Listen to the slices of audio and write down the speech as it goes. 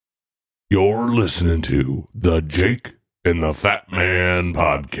You're listening to the Jake and the Fatman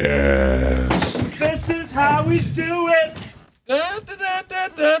Podcast. This is how we do it. Da, da, da,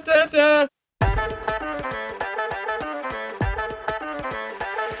 da, da, da.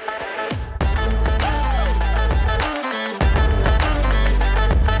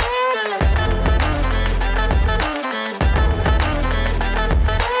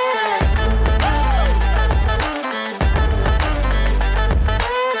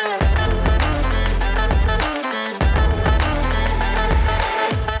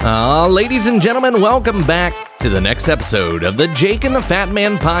 Ladies and gentlemen, welcome back to the next episode of the Jake and the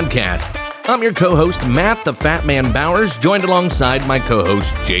Fatman Podcast. I'm your co-host, Matt the Fatman Bowers, joined alongside my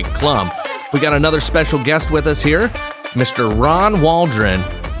co-host, Jake Klum. We got another special guest with us here, Mr. Ron Waldron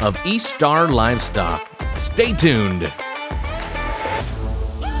of East Star Livestock. Stay tuned.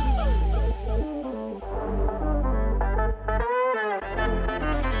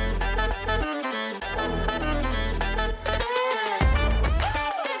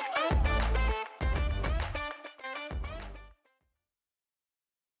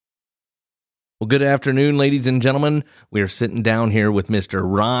 Well, good afternoon, ladies and gentlemen. We are sitting down here with Mr.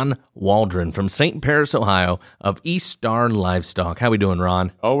 Ron Waldron from St. Paris, Ohio, of East Star Livestock. How we doing,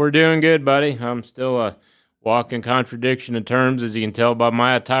 Ron? Oh, we're doing good, buddy. I'm still a walking contradiction of terms, as you can tell by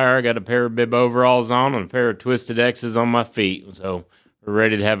my attire. I got a pair of bib overalls on and a pair of twisted X's on my feet, so we're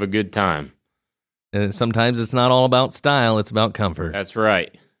ready to have a good time. And sometimes it's not all about style, it's about comfort. That's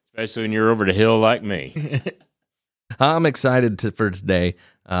right, especially when you're over the hill like me. I'm excited for today.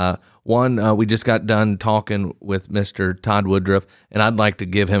 We just got done talking with Mr. Todd Woodruff, and I'd like to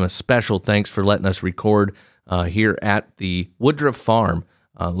give him a special thanks for letting us record here at the Woodruff Farm.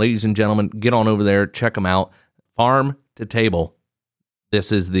 Ladies and gentlemen, get on over there, check them out. Farm to table.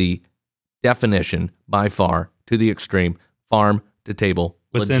 This is the definition, by far, to the extreme. Farm to table.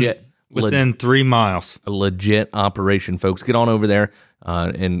 Within 3 miles. A legit operation, folks. Get on over there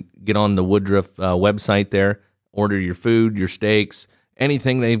and get on the Woodruff website there. Order your food, your steaks,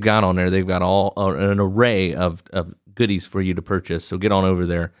 anything they've got on there. They've got an array of goodies for you to purchase. So get on over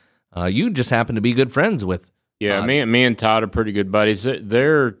there. You just happen to be good friends with. Yeah, me and Todd are pretty good buddies.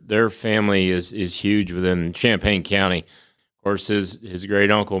 Their family is huge within Champaign County. Of course, his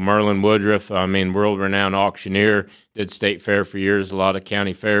great uncle Merlin Woodruff, world-renowned auctioneer, did state fair for years, a lot of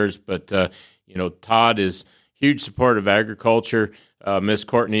county fairs. But Todd is huge support of agriculture. Miss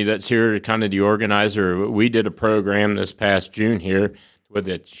Courtney, that's here, kind of the organizer. We did a program this past June here with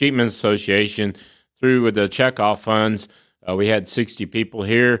the Sheepmen's Association with the checkoff funds. We had 60 people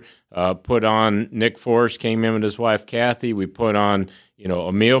here. Put on, Nick Forrest came in with his wife Kathy. We put on,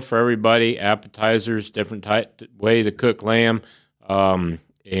 a meal for everybody, appetizers, different way to cook lamb, and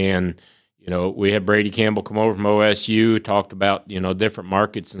we had Brady Campbell come over from OSU, talked about different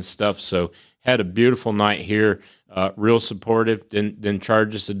markets and stuff. So had a beautiful night here. Real supportive, didn't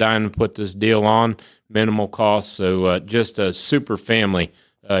charge us a dime to put this deal on, minimal cost. So just a super family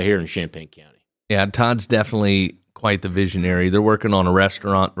here in Champaign County. Yeah, Todd's definitely quite the visionary. They're working on a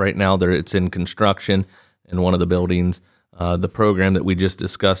restaurant right now. It's in construction in one of the buildings. The program that we just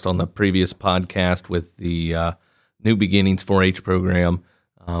discussed on the previous podcast with the New Beginnings 4-H program,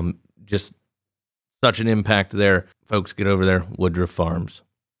 just such an impact there. Folks, get over there, Woodruff Farms.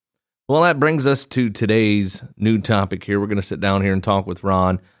 Well, that brings us to today's new topic here. We're going to sit down here and talk with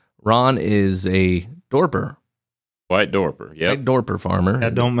Ron. Ron is a Dorper. White Dorper, yeah. White Dorper farmer. Yeah,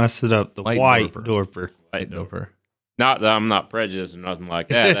 don't mess it up. The white Dorper. White Dorper. Not that I'm not prejudiced or nothing like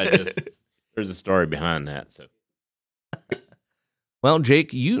that. There's a story behind that. So, well,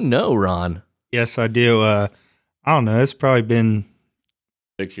 Jake, Ron. Yes, I do. I don't know. It's probably been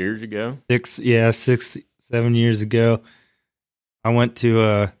 6 years ago. 7 years ago. I went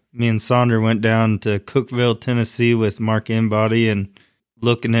to me and Sonder went down to Cookeville, Tennessee with Mark Embody and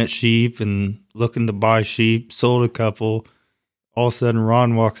looking at sheep and looking to buy sheep, sold a couple. All of a sudden,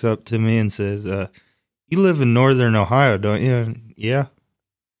 Ron walks up to me and says, you live in northern Ohio, don't you? Yeah.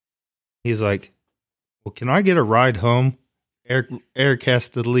 He's like, well, can I get a ride home? Eric has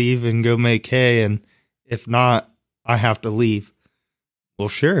to leave and go make hay, and if not, I have to leave. Well,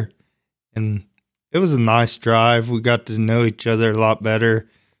 sure. And it was a nice drive. We got to know each other a lot better.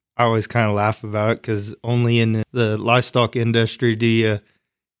 I always kind of laugh about it because only in the livestock industry do you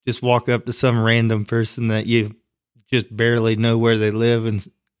just walk up to some random person that you just barely know where they live and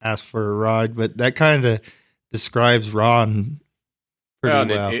ask for a ride. But that kind of describes Ron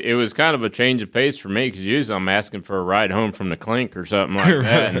pretty well. It was kind of a change of pace for me because usually I'm asking for a ride home from the clink or something like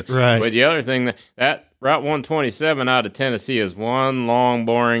that. Right. But the other thing, that Route 127 out of Tennessee is one long,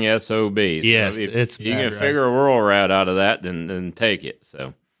 boring SOB. So yes, if it's you bad, can figure a rural route out of that, then take it.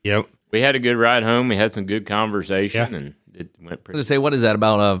 So yep. We had a good ride home. We had some good conversation, and it went I was pretty. going to say, what is that,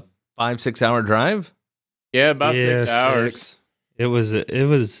 about a 5-6 hour drive? Yeah, about 6 hours. 6. It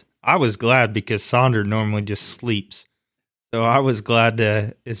was. I was glad because Sonder normally just sleeps, so I was glad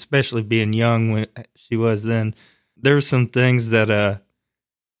to, especially being young when she was then. There were some things that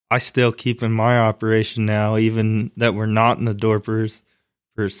I still keep in my operation now, even that were not in the Dorpers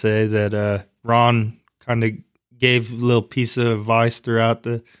per se. That Ron kind of gave a little piece of advice throughout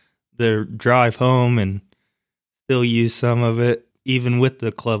the drive home, and still use some of it, even with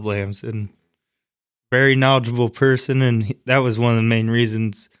the club lambs. And very knowledgeable person, and that was one of the main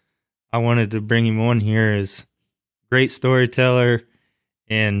reasons I wanted to bring him on here. Is great storyteller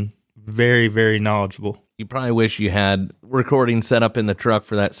and very, very knowledgeable. You probably wish you had recording set up in the truck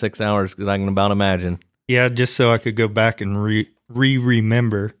for that 6 hours, because I can about imagine. Yeah, just so I could go back and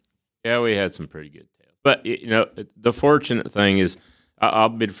remember. Yeah, we had some pretty good tales. But, the fortunate thing is, I'll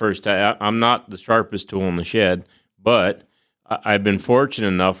be the first to, I'm not the sharpest tool in the shed, but I've been fortunate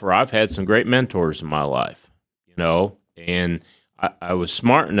enough where I've had some great mentors in my life, and I was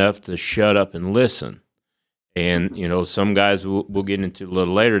smart enough to shut up and listen. And, some guys we'll get into a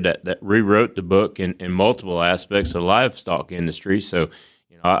little later that rewrote the book in multiple aspects of the livestock industry. So,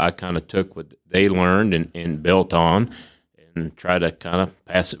 I kind of took what they learned and built on and try to kind of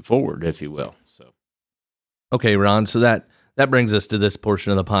pass it forward, if you will. So, Okay, Ron, so that brings us to this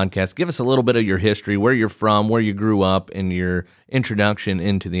portion of the podcast. Give us a little bit of your history, where you're from, where you grew up, and your introduction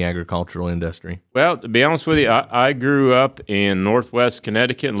into the agricultural industry. Well, to be honest with you, I grew up in northwest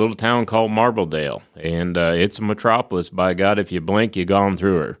Connecticut, in a little town called Marbledale, and it's a metropolis. By God, if you blink, you've gone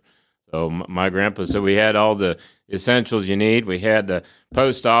through her. So my grandpa said we had all the essentials you need. We had the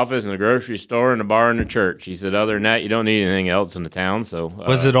post office and the grocery store and the bar and the church. He said, other than that, you don't need anything else in the town. So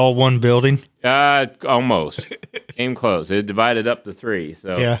Was it all one building? Almost came close. It divided up to 3.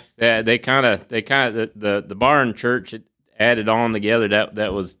 So yeah, they kind of the bar and church added on together.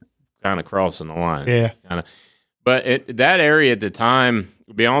 That was kind of crossing the line. Yeah, kind of. But that area at the time,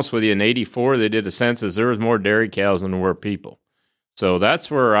 to be honest with you, in '84 they did a census. There was more dairy cows than there were people. So that's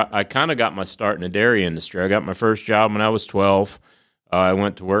where I kind of got my start in the dairy industry. I got my first job when I was 12. I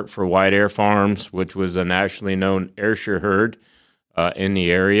went to work for White Air Farms, which was a nationally known Ayrshire herd in the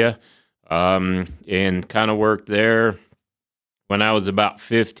area, and kind of worked there. When I was about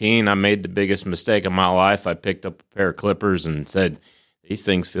 15, I made the biggest mistake of my life. I picked up a pair of clippers and said, these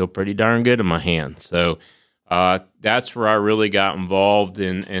things feel pretty darn good in my hand. So that's where I really got involved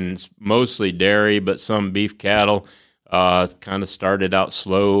in mostly dairy, but some beef cattle. Kind of started out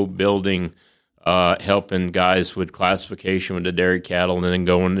slow, building, helping guys with classification with the dairy cattle, and then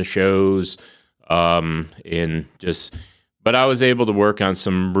going to shows, but I was able to work on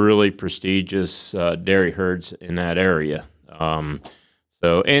some really prestigious dairy herds in that area. At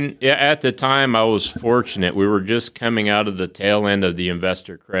the time, I was fortunate. We were just coming out of the tail end of the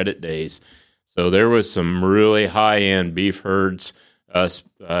investor credit days, so there was some really high-end beef herds.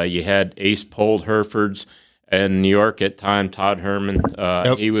 You had Ace Polled Herefords. In New York at time, Todd Herman,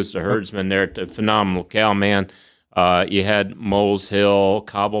 he was the herdsman there, a phenomenal cow, man. You had Moles Hill,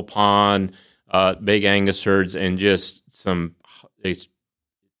 Cobble Pond, big Angus herds, and just some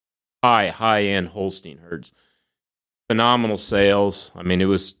high-end Holstein herds. Phenomenal sales. I mean, it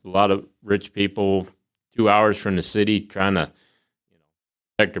was a lot of rich people, 2 hours from the city, trying to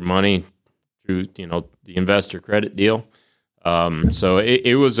protect their money through, the investor credit deal. So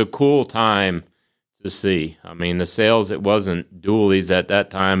it was a cool time to see. I mean, the sales, it wasn't dualies at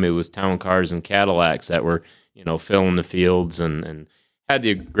that time. It was town cars and Cadillacs that were, filling the fields, and had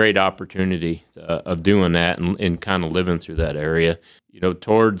the great opportunity of doing that and kind of living through that area.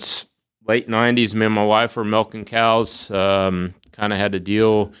 Towards late 90s, me and my wife were milking cows, kind of had a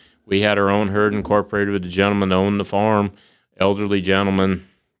deal. We had our own herd incorporated with the gentleman that owned the farm. Elderly gentleman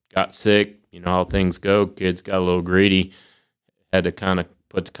got sick. You know how things go. Kids got a little greedy. Had to kind of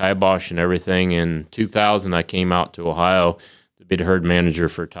put the kibosh and everything. In 2000, I came out to Ohio to be the herd manager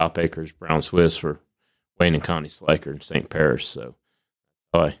for Top Acres Brown Swiss for Wayne and Connie Sliker in St. Paris. So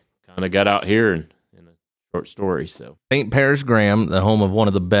I kind of got out here in a short story. So St. Paris Graham, the home of one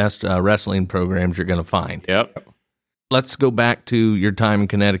of the best wrestling programs you're going to find. Yep. Let's go back to your time in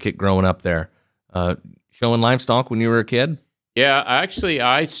Connecticut growing up there. Showing livestock when you were a kid? Yeah, actually,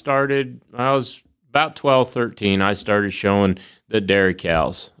 I was about 12, 13. I started showing the dairy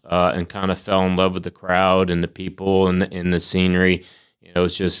cows and kind of fell in love with the crowd and the people and the scenery. It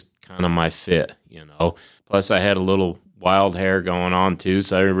was just kind of my fit, Plus, I had a little wild hair going on, too,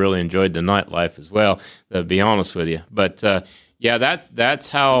 so I really enjoyed the nightlife as well, to be honest with you. But, that's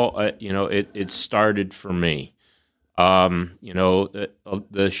how, it started for me.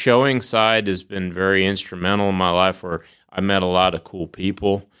 The showing side has been very instrumental in my life, where I met a lot of cool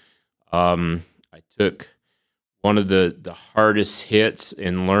people. I took one of the hardest hits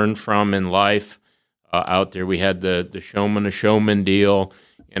and learned from in life out there. We had the showman to showman deal,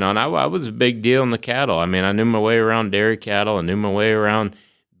 and I was a big deal in the cattle. I mean, I knew my way around dairy cattle, I knew my way around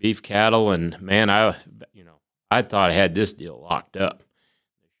beef cattle, and man, I thought I had this deal locked up.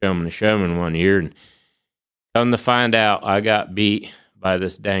 Showman to showman one year, and come to find out, I got beat by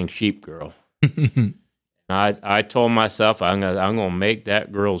this dang sheep girl. I told myself I'm gonna make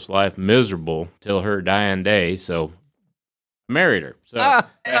that girl's life miserable till her dying day. So I married her. So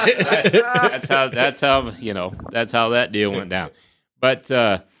that's how that deal went down. But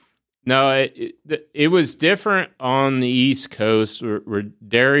no, it was different on the East Coast, where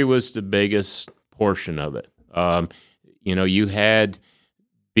dairy was the biggest portion of it. You had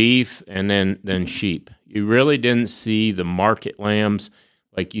beef and then sheep. You really didn't see the market lambs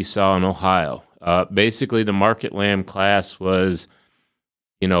like you saw in Ohio. Basically, the market lamb class was,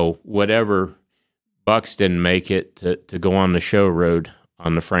 whatever bucks didn't make it to go on the show road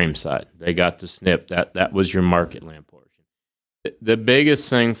on the frame side. They got the snip. That was your market lamb portion. The biggest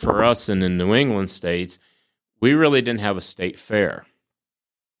thing for us in the New England states, we really didn't have a state fair.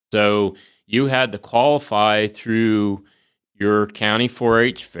 So you had to qualify through your county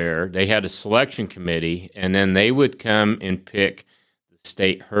 4-H fair. They had a selection committee, and then they would come and pick the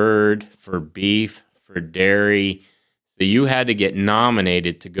state herd for beef, for dairy. So you had to get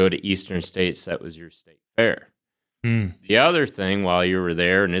nominated to go to Eastern States. That was your state fair. The other thing, while you were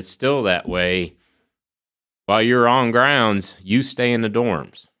there, and it's still that way, while you're on grounds, you stay in the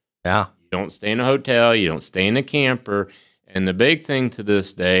dorms. Yeah. You don't stay in a hotel. You don't stay in a camper. And the big thing to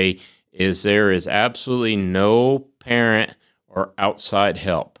this day is there is absolutely no parent or outside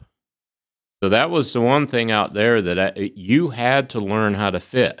help. So that was the one thing out there that you had to learn how to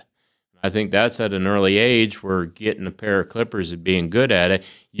fit. I think that's at an early age, where getting a pair of clippers and being good at it,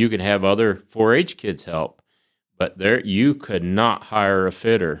 you could have other 4-H kids help. But there, you could not hire a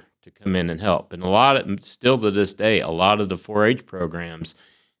fitter to come in and help. And still to this day, a lot of the 4-H programs,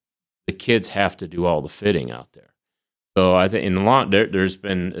 the kids have to do all the fitting out there. So I think there's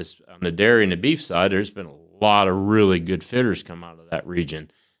been, on the dairy and the beef side, there's been a lot of really good fitters come out of that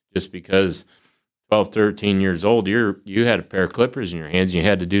region, just because 12, 13 years old, you had a pair of clippers in your hands and you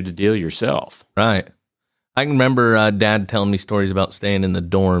had to do the deal yourself. Right. I can remember Dad telling me stories about staying in the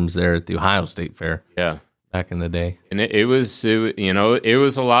dorms there at the Ohio State Fair. Yeah. Back in the day. And it was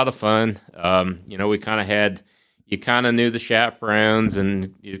a lot of fun. We you kind of knew the chaperones,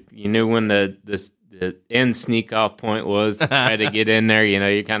 and you knew when the end sneak off point was to try to get in there.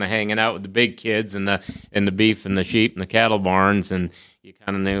 You're kind of hanging out with the big kids and the beef and the sheep and the cattle barns, and you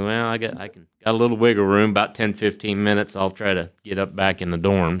kind of knew, well, I got a little wiggle room, about 10, 15 minutes. I'll try to get up back in the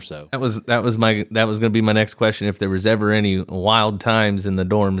dorm. So that was going to be my next question. If there was ever any wild times in the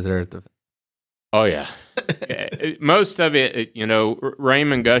dorms there at the. Oh yeah, most of it.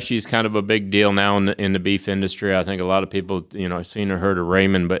 Raymond Gushie's kind of a big deal now in the beef industry. I think a lot of people, have seen or heard of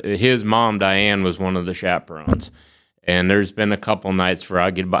Raymond, but his mom Diane was one of the chaperones. And there's been a couple nights where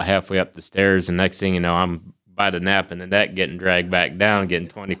I get about halfway up the stairs, and next thing you know, I'm by the nap and the neck getting dragged back down, getting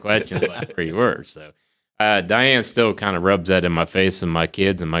 20 questions like where you were. So Diane still kind of rubs that in my face and my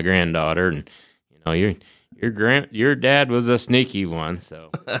kids and my granddaughter, and your dad was a sneaky one.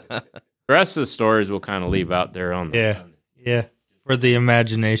 So. The rest of the stories we'll kind of leave out there on the for the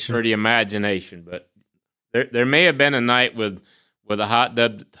imagination. But there may have been a night with a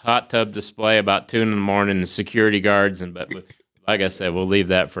hot tub display about 2 a.m, and security guards, but like I said, we'll leave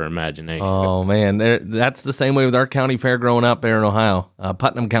that for imagination. Oh man, that's the same way with our county fair growing up there in Ohio.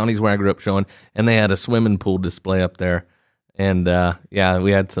 Putnam County's where I grew up showing, and they had a swimming pool display up there, and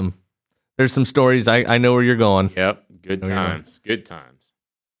we had some. There's some stories. I know where you're going. Yep, good times. Good times.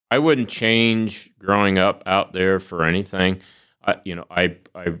 I wouldn't change growing up out there for anything. I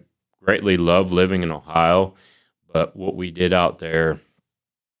greatly love living in Ohio, but what we did out there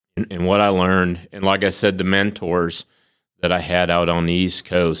and what I learned, and like I said, the mentors that I had out on the East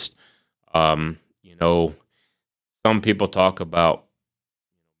Coast, some people talk about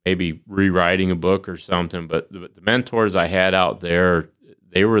maybe rewriting a book or something, but the mentors I had out there,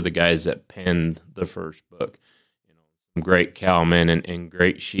 they were the guys that penned the first book. Great cowmen and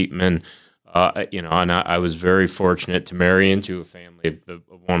great sheepmen, and I was very fortunate to marry into a family of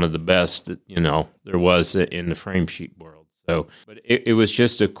one of the best that, there was in the frame sheep world. So, but it was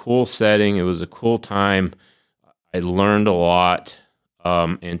just a cool setting. It was a cool time. I learned a lot,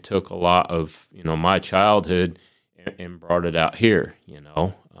 and took a lot of, my childhood and brought it out here,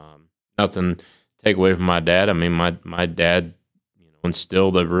 nothing take away from my dad. I mean, my dad,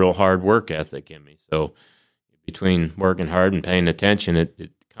 instilled a real hard work ethic in me. So between working hard and paying attention,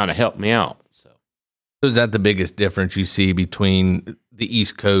 it kind of helped me out. So is that the biggest difference you see between the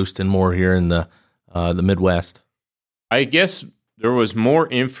East Coast and more here in the Midwest? I guess there was more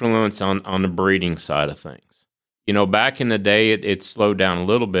influence on the breeding side of things. Back in the day, it slowed down a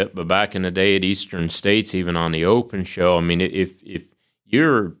little bit, but back in the day at Eastern States, even on the open show, I mean, if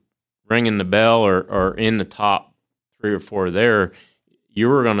you're ringing the bell or in the top 3 or 4 there, you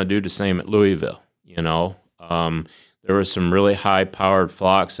were going to do the same at Louisville. There were some really high-powered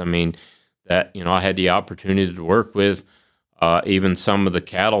flocks. I mean, that I had the opportunity to work with, even some of the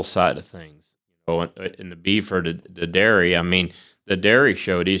cattle side of things, in the beef or the dairy. I mean, the dairy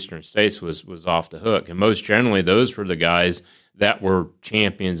show at Eastern States was off the hook, and most generally, those were the guys that were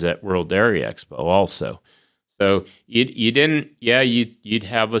champions at World Dairy Expo also. So you'd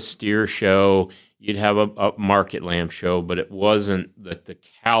have a steer show. You'd have a market lamb show, but it wasn't the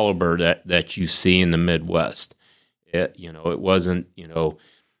caliber that you see in the Midwest. It wasn't,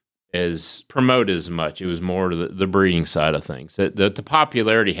 as promoted as much. It was more the breeding side of things. The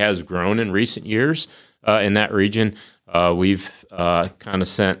popularity has grown in recent years in that region. We've kind of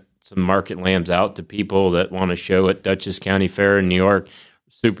sent some market lambs out to people that want to show at Dutchess County Fair in New York.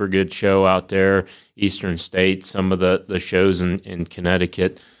 Super good show out there. Eastern States, some of the shows in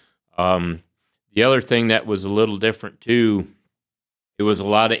Connecticut. The other thing that was a little different, too, it was a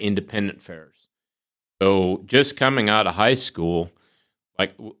lot of independent fairs. So just coming out of high school,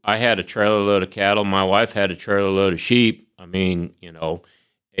 like I had a trailer load of cattle. My wife had a trailer load of sheep. I mean,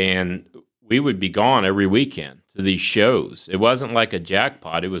 and we would be gone every weekend to these shows. It wasn't like a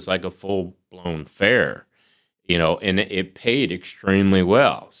jackpot. It was like a full-blown fair, and it paid extremely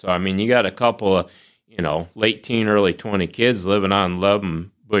well. So, I mean, you got a couple of, late teen, early 20 kids living on love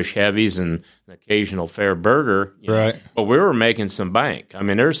and bush heavies and an occasional fair burger, right? But we were making some bank. I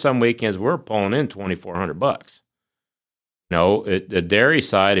mean, there's some weekends we were pulling in $2,400. The dairy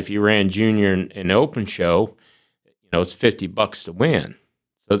side, if you ran junior in open show, it's $50 to win.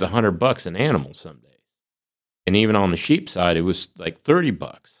 So it's $100 an animal some days, and even on the sheep side, it was like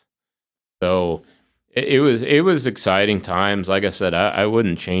 $30. So it was exciting times. Like I said, I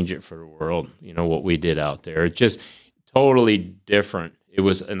wouldn't change it for the world. What we did out there, it's just totally different. It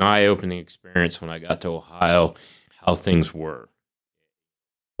was an eye-opening experience when I got to Ohio, how things were.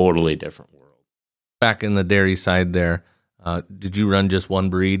 Totally different world. Back in the dairy side there, did you run just one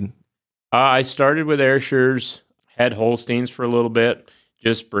breed? I started with Ayrshires, had Holsteins for a little bit,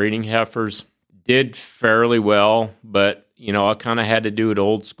 just breeding heifers. Did fairly well, but, I kind of had to do it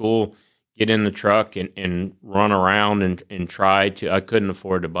old school, get in the truck and run around and try to. I couldn't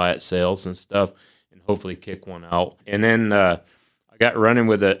afford to buy at sales and stuff and hopefully kick one out. And then I got running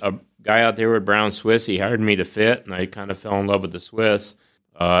with a guy out there with Brown Swiss. He hired me to fit, and I kind of fell in love with the Swiss.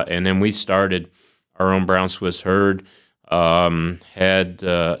 And then we started our own Brown Swiss herd. Had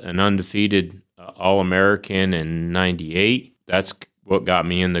an undefeated All-American in 98. That's what got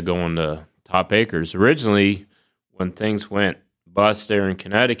me into going to Top Acres. Originally, when things went bust there in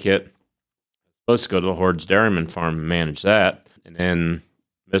Connecticut, I was supposed to go to the Hordes Dairyman Farm and manage that. And then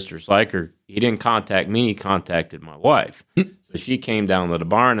Mr. Sliker, he didn't contact me, he contacted my wife. So she came down to the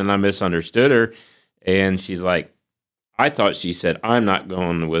barn, and I misunderstood her. And she's like, I thought she said, I'm not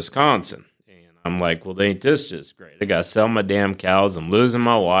going to Wisconsin. And I'm like, well, ain't this just great? I got to sell my damn cows. I'm losing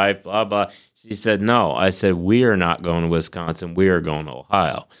my wife, blah, blah. She said, no. I said, we are not going to Wisconsin. We are going to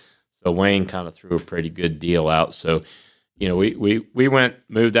Ohio. So Wayne kind of threw a pretty good deal out. So, we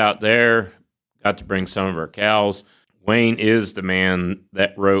moved out there, got to bring some of our cows. Wayne is the man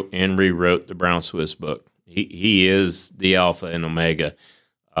that wrote and rewrote the Brown Swiss book. He is the alpha and omega.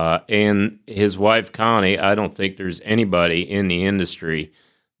 And his wife, Connie, I don't think there's anybody in the industry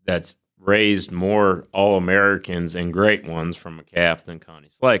that's raised more All-Americans and great ones from a calf than Connie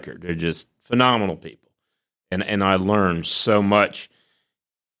Sliker. They're just phenomenal people. And I learned so much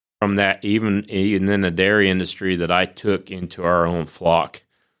from that, even in the dairy industry, that I took into our own flock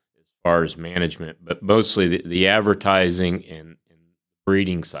as far as management, but mostly the advertising and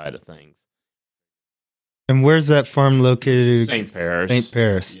breeding side of things. And where's that farm located? St. Paris. St.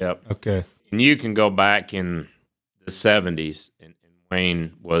 Paris. Yep. Okay. And you can go back in the 70s, and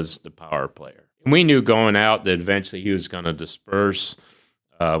Wayne was the power player. And we knew going out that eventually he was going to disperse.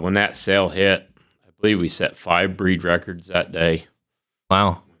 When that sale hit, I believe we set 5 breed records that day.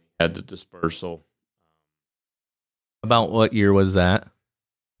 Wow. Had the dispersal. About what year was that?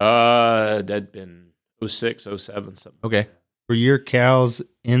 That'd been 06, 07, something. Okay. Were your cows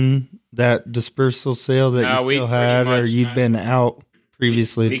in that dispersal sale that you still had, or you'd been out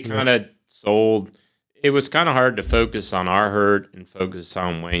previously? We kind of sold. It was kind of hard to focus on our herd and focus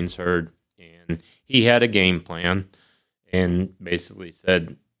on Wayne's herd. And he had a game plan and basically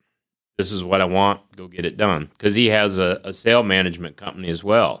said, this is what I want, go get it done. Because he has a sale management company as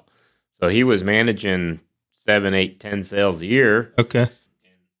well. So he was managing 7, 8, 10 sales a year. Okay.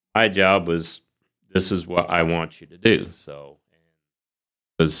 And my job was, this is what I want you to do. So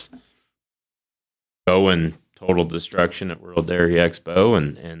it was go and total destruction at World Dairy Expo,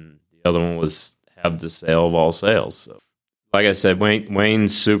 and the other one was have the sale of all sales. So, like I said,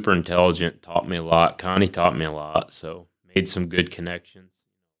 Wayne's super intelligent, taught me a lot. Connie taught me a lot, so made some good connections.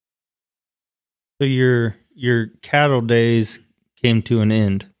 So your cattle days came to an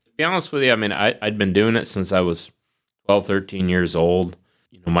end. To be honest with you, I mean, I'd been doing it since I was 12, 13 years old.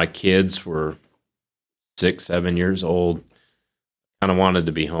 You know, my kids were 6, 7 years old. Kind of wanted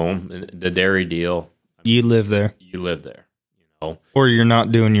to be home. The dairy deal. You live there. You live there, you know. Or you're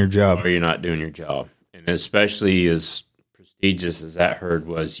not doing your job. Or you're not doing your job. And especially as prestigious as that herd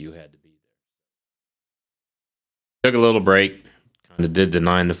was, you had to be there. Took a little break. Kind of did the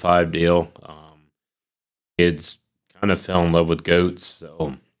 9 to 5 deal. Kids kind of fell in love with goats.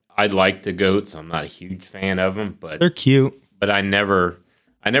 So I like the goats. I'm not a huge fan of them, but they're cute. But I never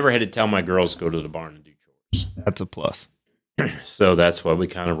had to tell my girls to go to the barn and do chores. That's a plus. So that's why we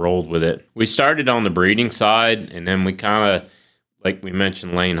kind of rolled with it. We started on the breeding side, and then we kind of, like we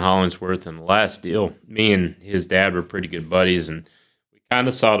mentioned, Lane Hollingsworth in the last deal. Me and his dad were pretty good buddies, and we kind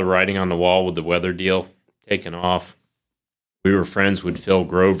of saw the writing on the wall with the weather deal taking off. We were friends with Phil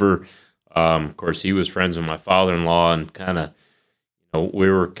Grover. Of course, he was friends with my father-in-law, and kind of, you know,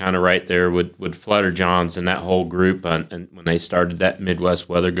 we were kind of right there with Flutter Johns and that whole group. And when they started that Midwest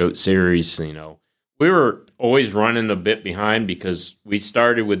Weather Goat Series, you know, we were always running a bit behind because we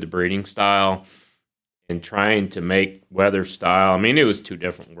started with the breeding style and trying to make weather style. I mean, it was two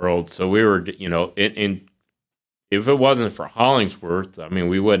different worlds. So we were, you know, if it wasn't for Hollingsworth, I mean,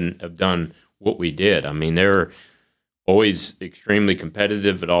 we wouldn't have done what we did. I mean, they were always extremely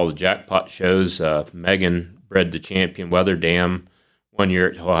competitive at all the jackpot shows. Megan bred the champion Weather Dam one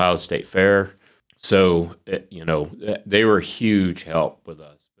year at Ohio State Fair. So, you know, they were a huge help with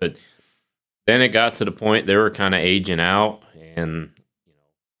us. But then it got to the point they were kind of aging out, and, you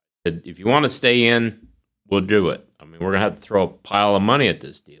know, if you want to stay in, we'll do it. I mean, we're going to have to throw a pile of money at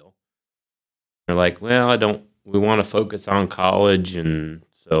this deal. They're like, well, we want to focus on college, and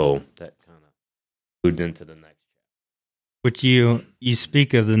so that kind of moved into the next chapter. Which you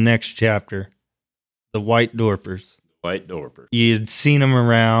speak of the next chapter, the White Dorpers. White Dorper. You'd seen them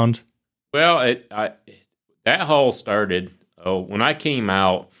around. Well, that haul started, when I came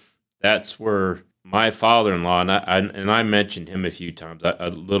out, that's where my father-in-law, and I mentioned him a few times,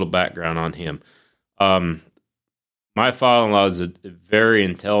 a little background on him. My father-in-law is a very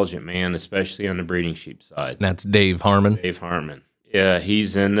intelligent man, especially on the breeding sheep side. That's Dave Harmon. Dave Harmon. Yeah,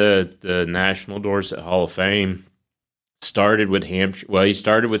 he's in the National Dorset Hall of Fame. Started with Hampshire. Well, he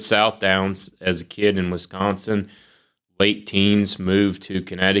started with South Downs as a kid in Wisconsin. Late teens, moved to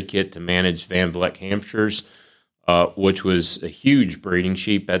Connecticut to manage Van Vleck Hampshires, which was a huge breeding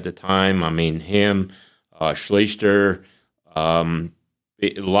sheep at the time. I mean, him, Schleister, a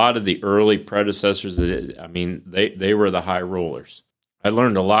lot of the early predecessors, I mean, they were the high rollers. I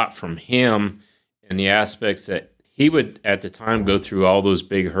learned a lot from him in the aspects that he would, at the time, go through all those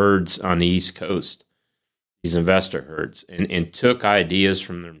big herds on the East Coast, these investor herds, and took ideas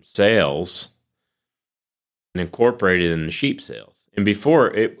from their sales and incorporated in the sheep sales. And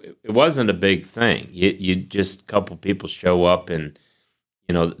before, it wasn't a big thing. You just, a couple people show up, and,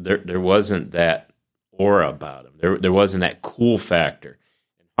 you know, there wasn't that aura about them. There wasn't that cool factor.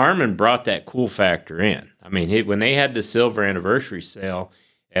 And Harmon brought that cool factor in. I mean, when they had the silver anniversary sale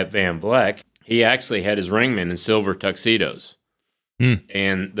at Van Vleck, he actually had his ringmen in silver tuxedos.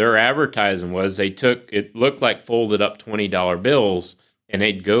 And their advertising was it looked like folded up $20 bills, and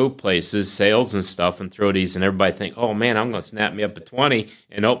they'd go places, sales and stuff, and throw these, and everybody think, oh man, I'm going to snap me up a 20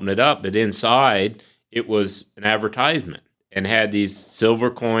 and open it up. But inside, it was an advertisement and had these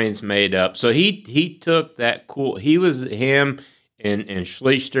silver coins made up. So he took that cool, him and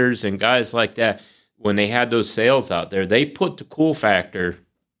Schleisters and guys like that, when they had those sales out there, they put the cool factor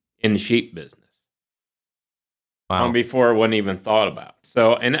in the sheep business. Wow. Before it wasn't even thought about.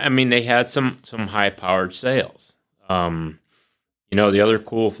 So, and I mean, they had some high-powered sales. You know, the other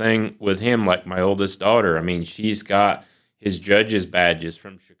cool thing with him, like my oldest daughter, I mean, she's got his judge's badges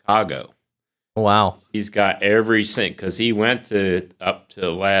from Chicago. Wow. He's got every single, because he went up to the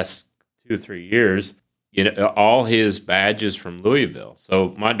last 2-3 years, you know, all his badges from Louisville.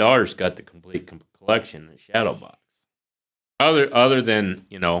 So my daughter's got the complete collection in the shadow box. Other than,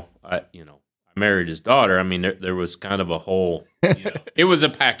 you know, I married his daughter. I mean, there was kind of a whole, it was a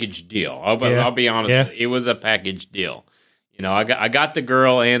package deal. I'll be honest with you. It was a package deal. I got the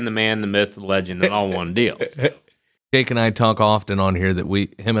girl and the man, the myth, the legend, and all one deal. So. Jake and I talk often on here that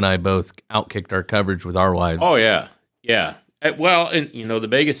him and I both outkicked our coverage with our wives. Oh, yeah. Yeah. Well, and, the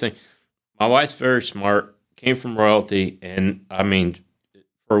biggest thing, my wife's very smart, came from royalty, and, I mean,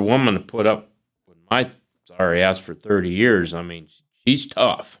 for a woman to put up with my sorry ass for 30 years, I mean, she's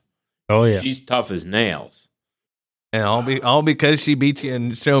tough. Oh, yeah. She's tough as nails. And all because she beat you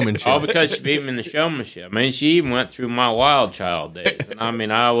in showmanship. All because she beat me in the showmanship. I mean, she even went through my wild child days, and I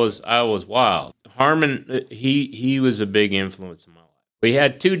mean, I was wild. Harmon, he was a big influence in my life. We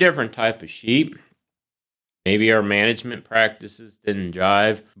had two different type of sheep. Maybe our management practices didn't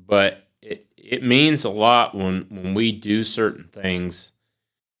jive, but it means a lot when we do certain things.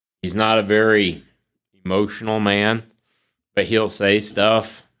 He's not a very emotional man, but he'll say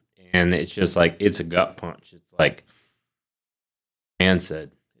stuff, and it's just like it's a gut punch. It's like man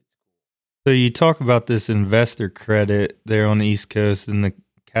said. So you talk about this investor credit there on the East Coast and the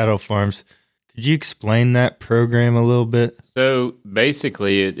cattle farms. Could you explain that program a little bit? So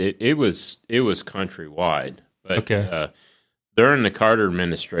basically, it was countrywide. But okay. During the Carter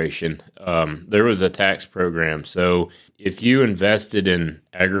administration, there was a tax program. So if you invested in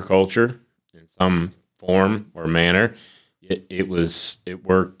agriculture in some form or manner, it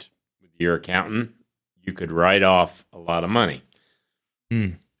worked with your accountant. You could write off a lot of money.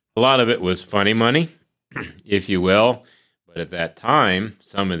 A lot of it was funny money, if you will. But at that time,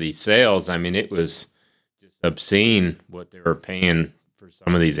 some of these sales, I mean, it was just obscene what they were paying for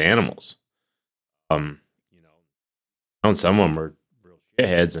some of these animals. Some of them are real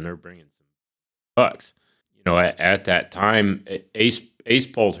shitheads, and they're bringing some bucks. At that time, Ace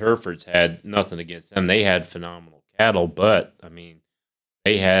Polled Herefords had nothing against them. They had phenomenal cattle, but I mean,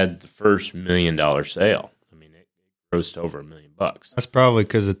 they had the first $1 million sale. I mean, it grossed over $1 million. That's probably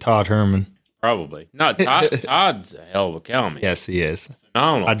because of Todd Herman. Probably. No, Todd's a hell of a cow, man. Yes, he is.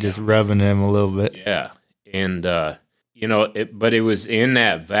 Phenomenal. I'm just rubbing him a little bit. Yeah. And, but it was in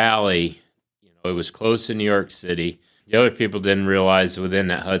that valley. It was close to New York City. The other people didn't realize within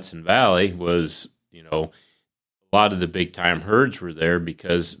that Hudson Valley was, a lot of the big-time herds were there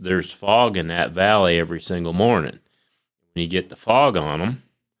because there's fog in that valley every single morning. When you get the fog on them,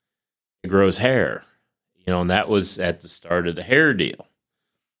 it grows hair. And that was at the start of the hair deal.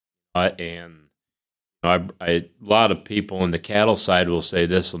 A lot of people in the cattle side will say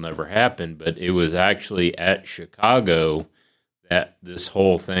this will never happen, but it was actually at Chicago that this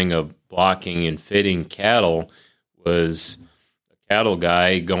whole thing of blocking and fitting cattle was a cattle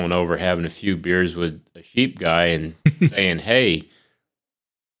guy going over having a few beers with a sheep guy and saying, hey,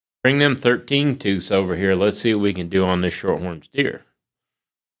 bring them 13 tooths over here. Let's see what we can do on this shorthorn steer.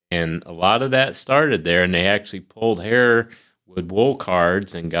 And a lot of that started there, and they actually pulled hair with wool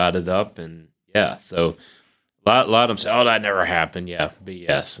cards and got it up. And, yeah, so a lot of them say, oh, that never happened. Yeah,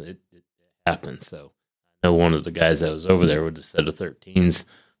 BS. It happened. So I know one of the guys that was over there with a set of 13s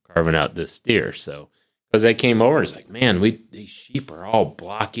carving out this steer. So because they came over, it's like, man, these sheep are all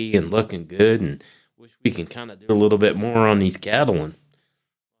blocky and looking good, and wish we can kind of do a little bit more on these cattle, and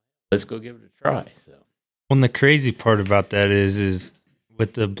let's go give it a try. So, well, and the crazy part about that is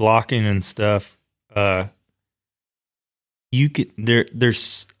with the blocking and stuff,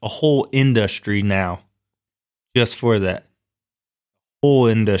 there's a whole industry now just for that. Whole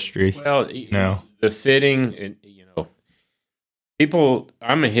industry. Well, the fitting, people,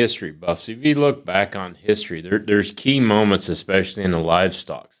 I'm a history buff, so if you look back on history, there's key moments, especially in the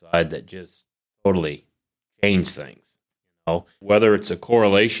livestock side, that just totally change things. Whether it's a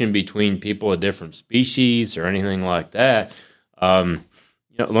correlation between people of different species or anything like that,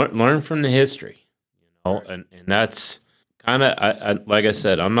 learn from the history. And that's kind of, like I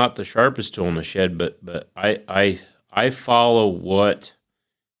said, I'm not the sharpest tool in the shed, but I follow what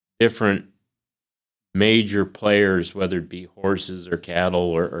different major players, whether it be horses or cattle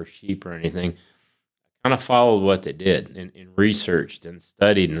or sheep or anything, kind of followed what they did and researched and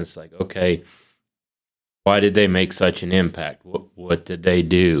studied. And it's like, okay, why did they make such an impact? What did they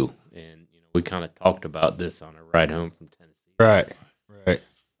do? And we kind of talked about this on our ride home from Tennessee. Right.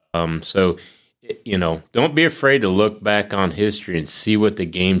 So, don't be afraid to look back on history and see what the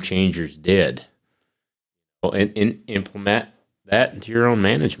game changers did. And implement that into your own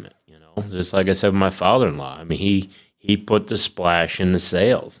management. Just like I said with my father-in-law. I mean, he put the splash in the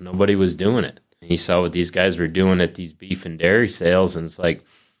sales. Nobody was doing it. And he saw what these guys were doing at these beef and dairy sales, and it's like,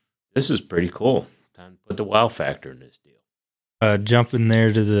 this is pretty cool. Time to put the wow factor in this deal. Jumping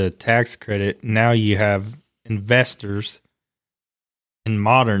there to the tax credit, now you have investors in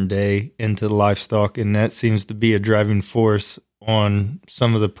modern day into livestock, and that seems to be a driving force on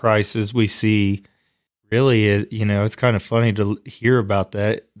some of the prices we see. Really, it's kind of funny to hear about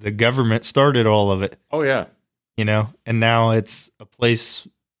that. The government started all of it. Oh, yeah. And now it's a place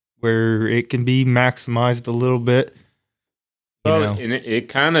where it can be maximized a little bit. And it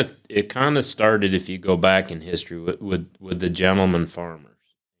kind of started, if you go back in history, with the gentleman farmers.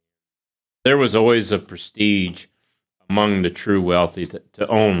 There was always a prestige among the true wealthy to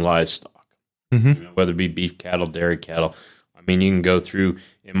own livestock, whether it be beef cattle, dairy cattle. I mean, you can go through,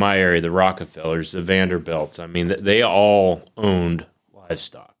 in my area, the Rockefellers, the Vanderbilts. I mean, they all owned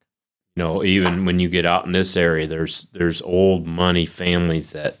livestock. Even when you get out in this area, there's old money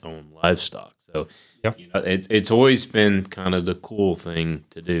families that own livestock. So, yep. It's always been kind of the cool thing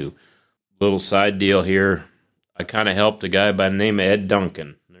to do. Little side deal here. I kind of helped a guy by the name of Ed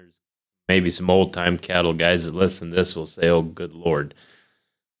Duncan. There's maybe some old-time cattle guys that listen to this will say, oh, good Lord.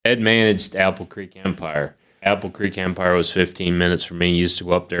 Ed managed Apple Creek Empire. Apple Creek Empire was 15 minutes from me. Used to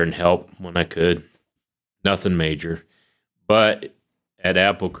go up there and help when I could. Nothing major. But at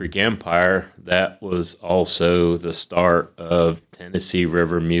Apple Creek Empire, that was also the start of Tennessee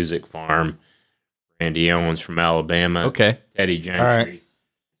River Music Farm. Randy Owens from Alabama. Okay. Teddy Gentry. Right.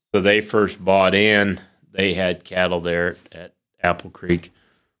 So they first bought in. They had cattle there at Apple Creek.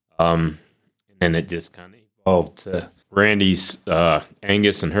 And then it just kind of evolved to Randy's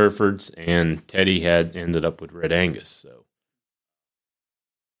Angus and Herefords, and Teddy had ended up with Red Angus. So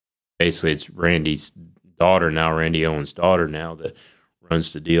basically, it's Randy's daughter now, Randy Owens' daughter now, that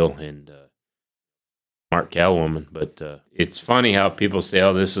runs the deal, and smart cow woman. But it's funny how people say,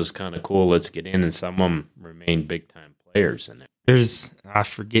 "Oh, this is kind of cool. Let's get in," and some of them remain big time players in it. I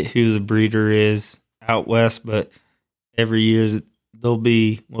forget who the breeder is out west, but every year there'll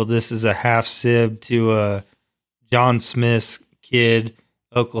be, this is a half sib to John Smith's kid,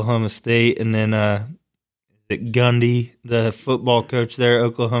 Oklahoma State, and then is it Gundy, the football coach there,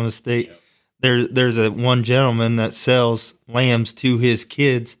 Oklahoma State. Yep. There's one gentleman that sells lambs to his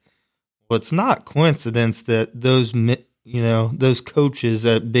kids. Well, it's not coincidence that those coaches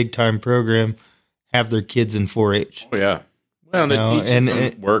at big time program have their kids in 4-H. Oh yeah, well, and it teaches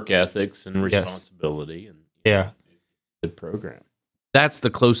them work ethics and responsibility, and good program. That's the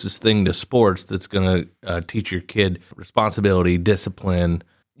closest thing to sports that's going to teach your kid responsibility, discipline,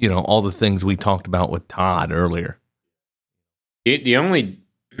 all the things we talked about with Todd earlier. The only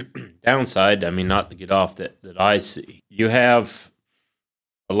downside, not to get off that I see, you have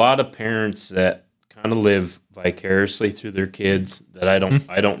a lot of parents that kind of live vicariously through their kids that I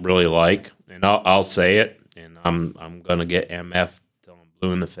don't really like, and I'll say it, and I'm going to get MF till I'm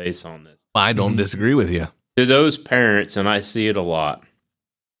blue in the face on this. I don't disagree with you. To those parents, and I see it a lot,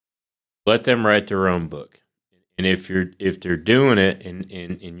 let them write their own book. And if they're doing it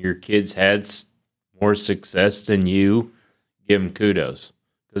and your kids had more success than you, give them kudos,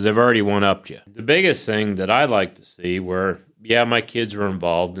 because they've already one-upped you. The biggest thing that I like to see where, my kids were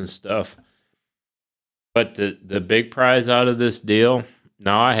involved and stuff, but the big prize out of this deal,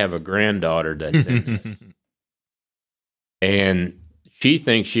 now I have a granddaughter that's in this. And she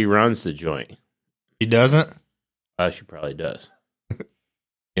thinks she runs the joint. He doesn't? She probably does.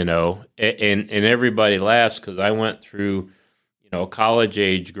 And everybody laughs because I went through, a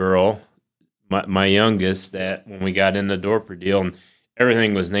college-age girl, my youngest, that when we got in the Dorper deal, and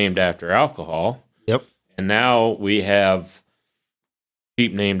everything was named after alcohol. Yep. And now we have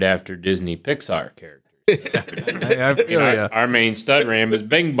sheep named after Disney Pixar characters. Our main stud ram is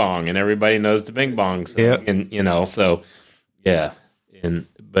Bing Bong, and everybody knows the Bing Bong song. Yep. And, so, yeah.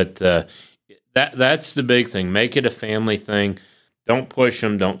 But that's the big thing. Make it a family thing. Don't push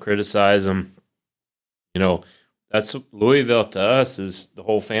them. Don't criticize them. That's Louisville to us is the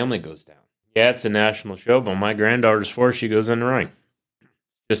whole family goes down. Yeah, it's a national show, but my granddaughter's 4, she goes in the ring.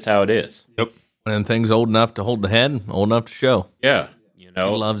 Just how it is. Yep. When things old enough to hold the head, old enough to show. Yeah. She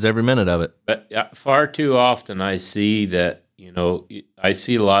loves every minute of it. But far too often I see that, I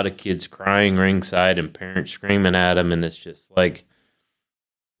see a lot of kids crying ringside and parents screaming at them, and it's just like,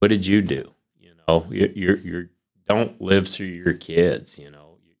 what did you do? You don't live through your kids, Your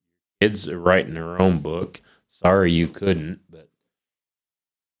kids are writing their own book. Sorry you couldn't, but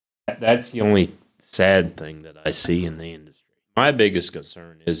that's the only sad thing that I see in the industry. My biggest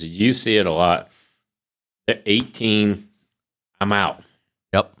concern is you see it a lot. At 18, I'm out.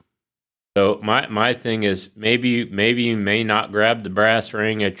 Yep. So my thing is maybe you may not grab the brass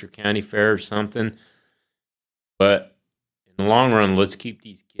ring at your county fair or something, but in the long run, let's keep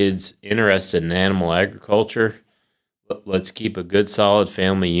these kids interested in animal agriculture. Let's keep a good, solid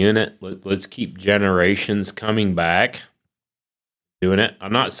family unit. Let's keep generations coming back. doing it.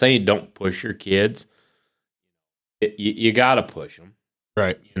 I'm not saying don't push your kids. You got to push them.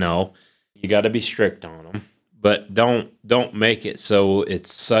 Right. You got to be strict on them, but don't make it so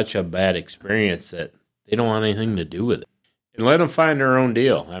it's such a bad experience that they don't want anything to do with it. And let them find their own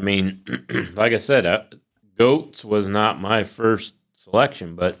deal. I mean, like I said, goats was not my first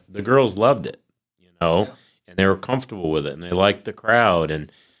selection, but the girls loved it, and they were comfortable with it, and they liked the crowd.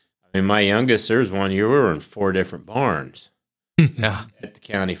 And I mean, my youngest, there's one year we were in 4 different barns. Yeah. At the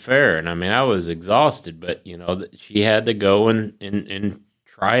county fair, and I mean, I was exhausted, but she had to go and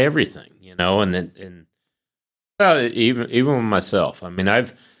try everything, and even with myself. I mean, I'm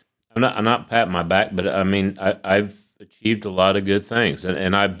not patting my back, but I mean, I've achieved a lot of good things,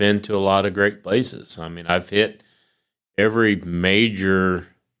 and I've been to a lot of great places. I mean, I've hit every major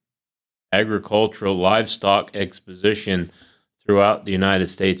agricultural livestock exposition throughout the United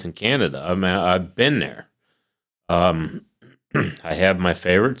States and Canada. I mean, I've been there. I have my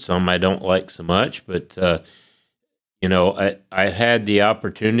favorites, some I don't like so much, but I had the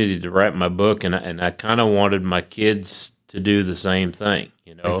opportunity to write my book, and I kind of wanted my kids to do the same thing.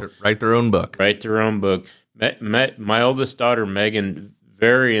 Write their own book. Write their own book. My oldest daughter, Megan,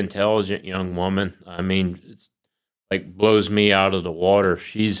 very intelligent young woman. I mean, it's like blows me out of the water.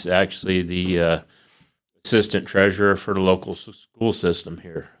 She's actually the assistant treasurer for the local school system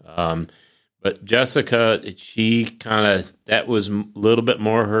here. But Jessica, that was a little bit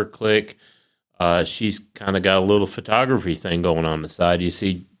more her clique. She's kind of got a little photography thing going on the side. You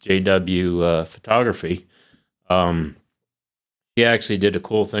see JW Photography. She actually did a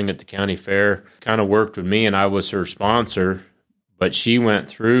cool thing at the county fair, kind of worked with me, and I was her sponsor, but she went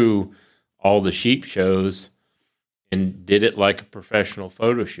through all the sheep shows and did it like a professional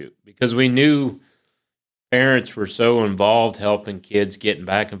photo shoot, because we knew parents were so involved helping kids getting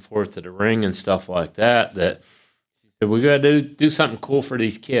back and forth to the ring and stuff like that she said, we got to do something cool for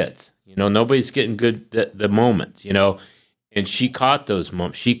these kids. Nobody's getting good the moments, and she caught those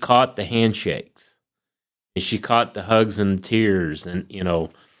moments. She caught the handshakes, and she caught the hugs and tears, and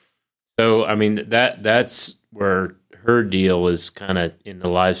so I mean that's where her deal is kind of in the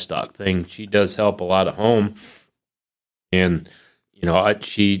livestock thing. She does help a lot at home, and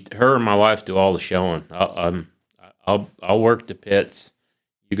her and my wife do all the showing. I'll work the pits.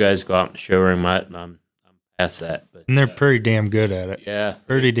 You guys go out in the showroom. I'm past that, but And they're pretty damn good at it. yeah,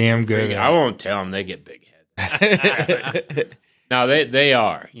 Pretty damn good. I won't tell them they get big heads. No, they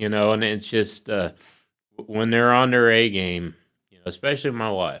are, and it's just when they're on their A game, especially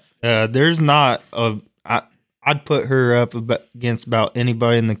my wife. There's not I'd put her up against about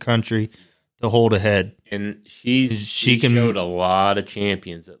anybody in the country to hold a head. And she showed a lot of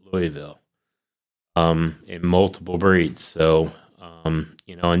champions at Louisville, in multiple breeds. So,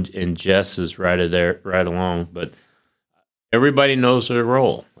 and Jess is right along. But everybody knows their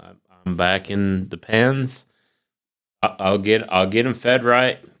role. I'm back in the pens. I'll get them fed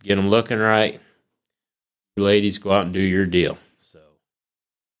right, get them looking right. You ladies go out and do your deal. So,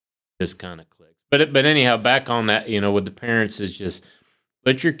 just kind of clicks. But anyhow, back on that, with the parents is just.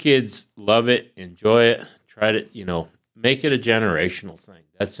 Let your kids love it, enjoy it, try to, make it a generational thing.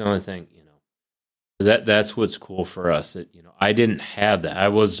 That's the only thing, that's what's cool for us. I didn't have that. I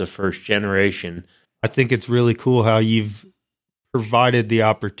was the first generation. I think it's really cool how you've provided the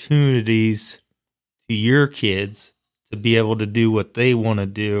opportunities to your kids to be able to do what they want to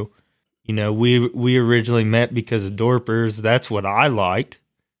do. We originally met because of Dorpers. That's what I liked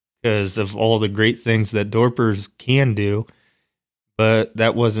because of all the great things that Dorpers can do. But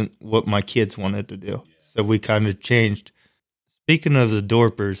that wasn't what my kids wanted to do. So we kind of changed. Speaking of the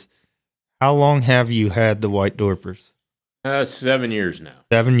Dorpers, how long have you had the white Dorpers? 7 years now.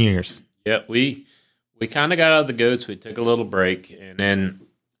 7 years. Yeah, we kind of got out of the goats. We took a little break, and then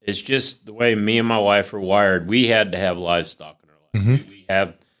it's just the way me and my wife are wired. We had to have livestock in our life.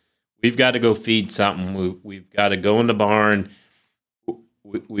 Mm-hmm. We've got to go feed something. We've got to go in the barn.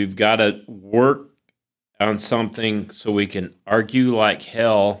 We've got to work on something so we can argue like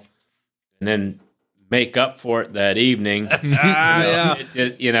hell and then make up for it that evening.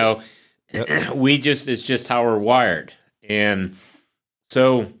 It's just how we're wired. And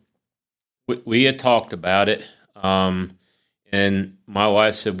so we had talked about it. And my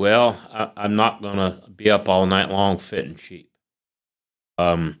wife said, well, I'm not going to be up all night long fitting sheep.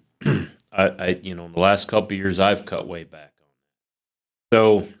 In the last couple of years, I've cut way back on it.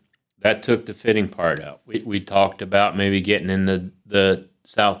 So that took the fitting part out. We talked about maybe getting in the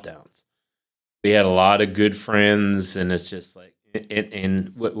South Downs. We had a lot of good friends, and it's just like,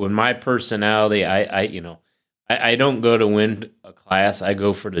 and with my personality, I don't go to win a class. I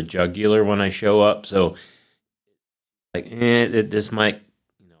go for the jugular when I show up. So like, this might,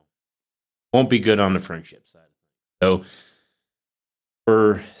 won't be good on the friendship side. So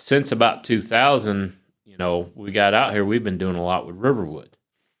since about 2000, we got out here, we've been doing a lot with Riverwood.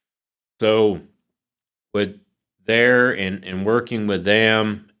 So with there and working with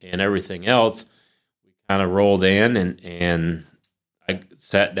them and everything else, we kind of rolled in and I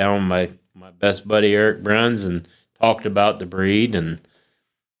sat down with my best buddy Eric Bruns and talked about the breed, and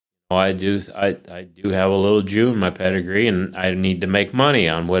I do have a little Jew in my pedigree, and I need to make money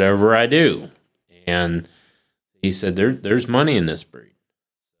on whatever I do. And he said, there's money in this breed.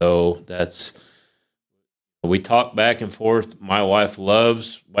 So we talked back and forth. My wife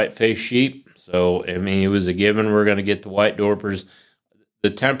loves white-faced sheep. So, it was a given. We're going to get the white Dorpers. The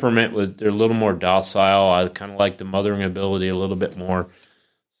temperament they're a little more docile. I kind of like the mothering ability a little bit more.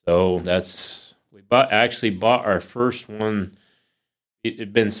 So we bought our first one. It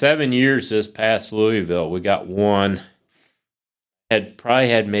had been 7 years this past Louisville. We got one. Probably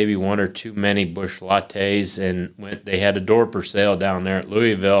had maybe one or two many bush lattes, and they had a Dorper sale down there at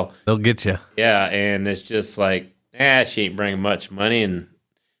Louisville. They'll get you. Yeah, and it's just like, she ain't bringing much money, and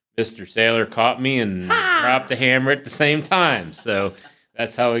Mr. Sailor caught me and dropped the hammer at the same time. So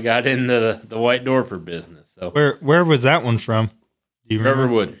that's how we got into the white Dorper business. So where was that one from? Do you remember?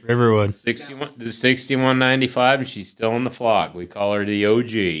 Riverwood. 6195, and she's still in the flock. We call her the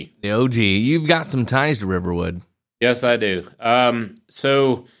OG. The OG. You've got some ties to Riverwood. Yes, I do.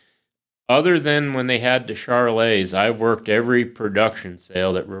 So other than when they had the Charolais, I worked every production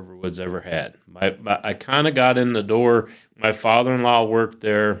sale that Riverwood's ever had. I kind of got in the door. My father-in-law worked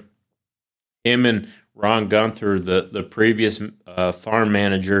there. Him and Ron Gunther, the previous farm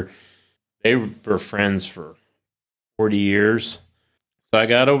manager, they were friends for 40 years. So I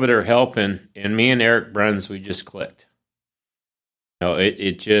got over there helping, and me and Eric Bruns, we just clicked.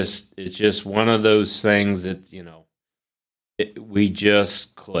 It's just one of those things that, we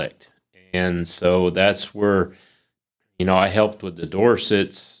just clicked. And so that's where, I helped with the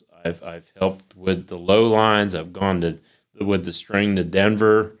Dorsets. I've helped with the low lines. I've gone with the string to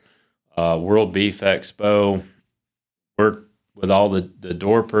Denver, World Beef Expo, worked with all the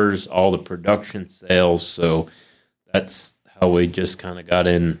Dorpers, all the production sales. So that's how we just kind of got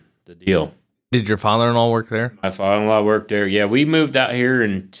in the deal. Did your father-in-law work there? My father-in-law worked there. Yeah, we moved out here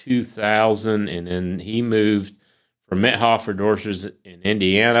in 2000, and then he moved from Mithofer Dorsers in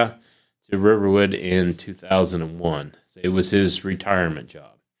Indiana to Riverwood in 2001. So it was his retirement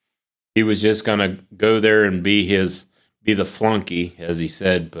job. He was just going to go there and be the flunky, as he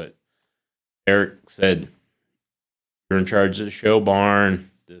said, but Eric said, "You're in charge of the show barn."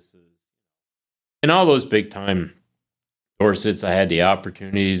 And all those big-time Dorsets, I had the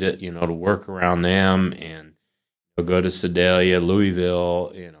opportunity to work around them and go to Sedalia,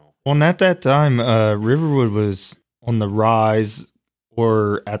 Louisville, Well, and at that time, Riverwood was on the rise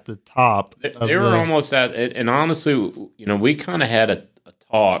or at the top. They were almost at it. And honestly, we kind of had a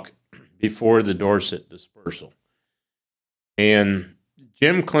talk before the Dorset dispersal. And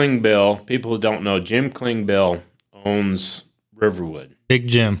Jim Klingbeil, people who don't know, Jim Klingbeil owns Riverwood. Big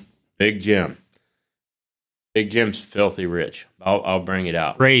Jim. Big Jim's filthy rich. I'll bring it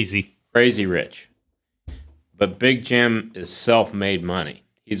out. Crazy rich. But Big Jim is self-made money.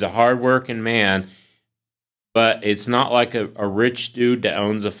 He's a hard-working man, but it's not like a rich dude that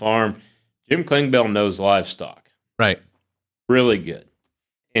owns a farm. Jim Klingbeil knows livestock. Right. Really good.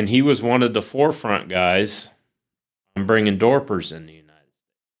 And he was one of the forefront guys on bringing Dorpers in the United States.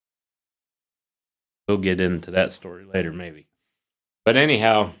 We'll get into that story later, maybe. But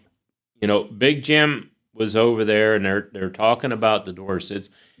anyhow, Big Jim was over there, and they're talking about the Dorsets.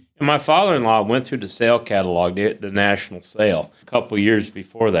 And my father-in-law went through the sale catalog, the national sale, a couple years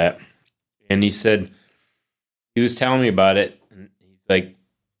before that. And he was telling me about it, and he's like,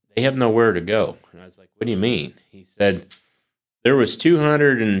 they have nowhere to go. And I was like, what do you mean? He said, there was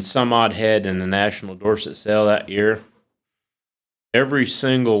 200 and some odd head in the national Dorset sale that year. Every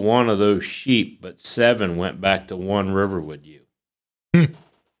single one of those sheep, but 7 went back to one Riverwood ewe.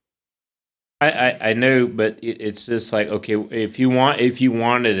 I know, but it's just like, okay, if you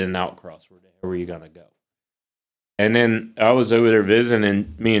wanted an outcross, where the hell were you gonna go? And then I was over there visiting,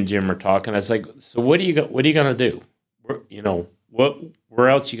 and me and Jim were talking. I was like, so what are you gonna do? Where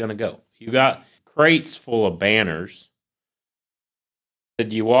else are you gonna go? You got crates full of banners.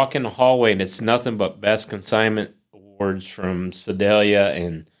 Said you walk in the hallway and it's nothing but best consignment awards from Sedalia,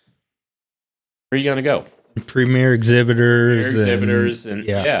 and where are you gonna go? Premier exhibitors, and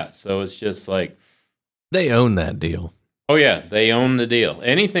yeah. So it's just like they own that deal. Oh yeah, they own the deal.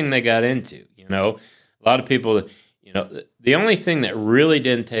 Anything they got into, a lot of people, the only thing that really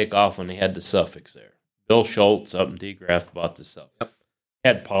didn't take off when they had the Suffolks there, Bill Schultz up in DeGraff bought this up. Yep.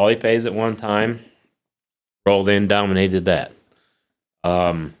 Had polypays at one time. Rolled in, dominated that.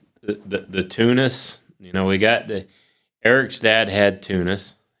 The Tunis, we got Eric's dad had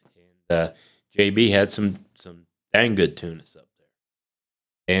Tunis, and JB had some dang good Tunis up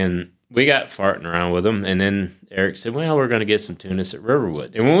there. And we got farting around with them, and then Eric said, well, we're going to get some Tunis at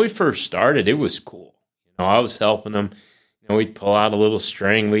Riverwood. And when we first started, it was cool. I was helping them. We'd pull out a little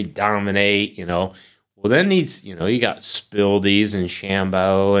string, we'd dominate, Well, then these, you got Spildies and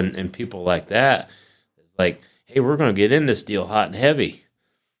Shambo and people like that. It's like, hey, we're going to get in this deal hot and heavy.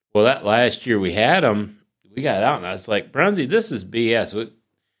 Well, that last year we had them, we got out, and I was like, Brunsey, this is BS.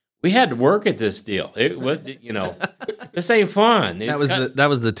 We had to work at this deal. This ain't fun. That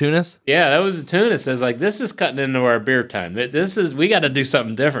was the Tunis? Yeah, that was the Tunis. I was like, this is cutting into our beer time. We got to do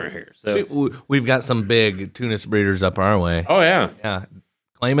something different here. So we've got some big Tunis breeders up our way. Oh yeah, yeah.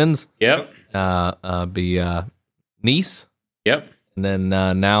 Claymans. Yep. Nice. Yep. And then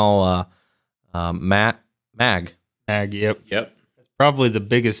now Mag. Yep. Yep. Probably the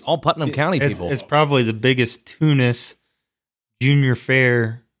biggest. All Putnam County people. It's probably the biggest Tunis junior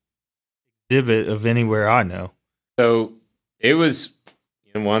fair exhibit of anywhere I know. So it was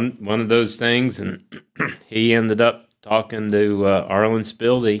one of those things, and he ended up talking to Arlen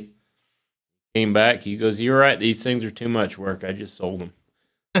Spildy. Came back, he goes, "You're right. These things are too much work. I just sold them."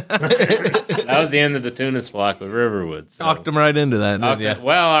 That was the end of the Tunis flock with Riverwood. So. Talked him right into that.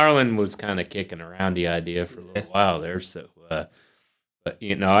 Well, Arlen was kind of kicking around the idea for a little while there. So, but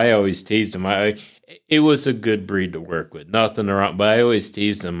I always teased him. It was a good breed to work with. Nothing wrong. But I always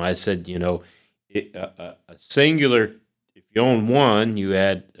teased him. I said, a singular. If you own one, you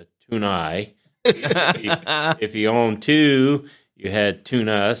had a Tunai. If you own two, you had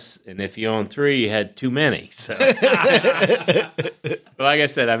Tunas, and if you own three, you had too many. So, but like I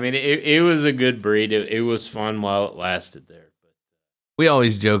said, it was a good breed. It was fun while it lasted there. We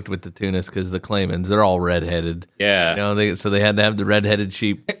always joked with the Tunis because the Claymans, they're all redheaded. Yeah, so they had to have the redheaded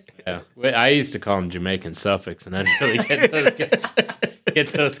sheep. Yeah, I used to call them Jamaican Suffolks, and I'd really get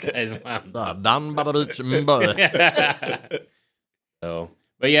those guys wound up. So,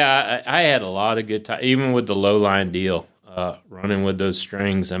 but yeah, I had a lot of good time, even with the low line deal. Running with those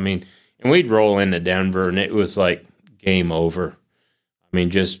strings. And we'd roll into Denver, and it was like game over.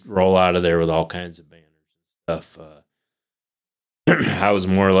 Just roll out of there with all kinds of banners and stuff. I was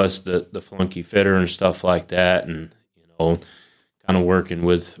more or less the flunky fitter and stuff like that, and kind of working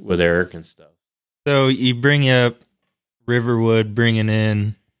with Eric and stuff. So you bring up Riverwood bringing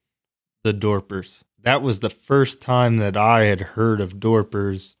in the Dorpers. That was the first time that I had heard of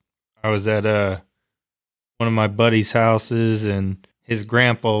Dorpers. I was at one of my buddy's houses, and his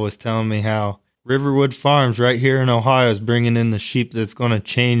grandpa was telling me how Riverwood Farms right here in Ohio is bringing in the sheep that's going to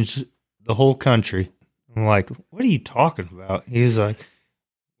change the whole country. I'm like, what are you talking about? He's like,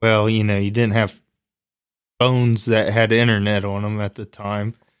 well, you didn't have phones that had internet on them at the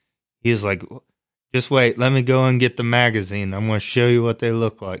time. He was like, just wait, let me go and get the magazine. I'm going to show you what they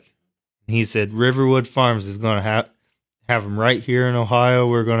look like. And he said, Riverwood Farms is going to have them right here in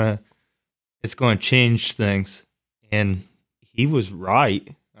Ohio. It's going to change things. And he was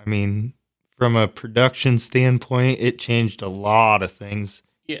right. From a production standpoint, it changed a lot of things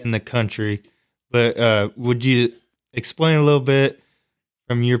in the country. But would you explain a little bit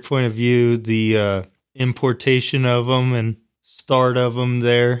from your point of view, the importation of them and start of them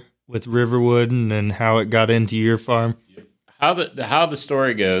there with Riverwood, and then how it got into your farm? How the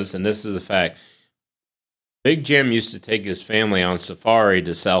story goes, and this is a fact, Big Jim used to take his family on safari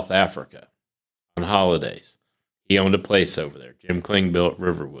to South Africa on holidays. He owned a place over there. Jim Kling built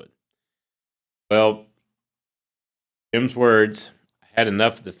Riverwood. Well, Jim's words, I had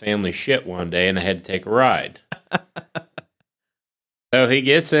enough of the family shit one day, and I had to take a ride. So he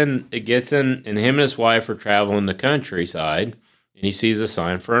gets in, and him and his wife are traveling the countryside, and he sees a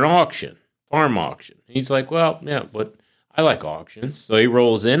sign for an auction, farm auction. He's like, well, yeah, but I like auctions. So he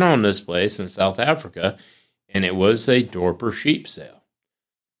rolls in on this place in South Africa, and it was a Dorper sheep sale.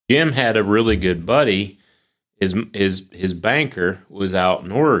 Jim had a really good buddy. His banker was out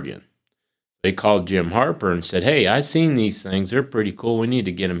in Oregon. They called Jim Harper and said, hey, I seen these things. They're pretty cool. We need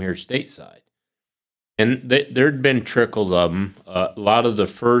to get them here stateside. And there'd been trickles of them. A lot of the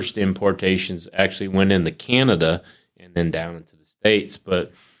first importations actually went into Canada and then down into the States.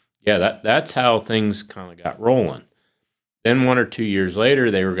 But, yeah, that's how things kind of got rolling. Then 1 or 2 years later,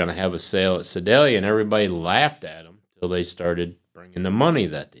 they were going to have a sale at Sedalia, and everybody laughed at them until they started bringing the money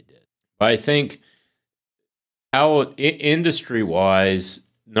that they did. But I think how industry-wise,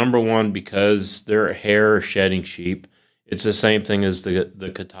 number one, because they're hair shedding sheep, It's the same thing as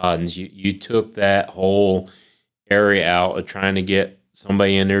the Katahdins. You took that whole area out of trying to get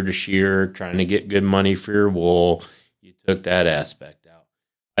somebody in there to shear, trying to get good money for your wool. You took that aspect out.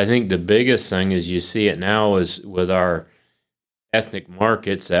 I think the biggest thing is you see it now is with our ethnic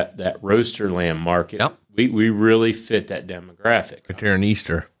markets, that roaster lamb market. Yep. We really fit that demographic. Right there in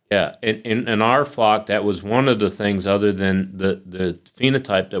Easter. Yeah, in our flock, that was one of the things other than the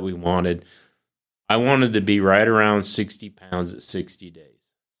phenotype that we wanted. I wanted to be right around 60 pounds at 60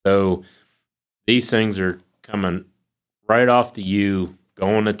 days. So these things are coming right off the ewe,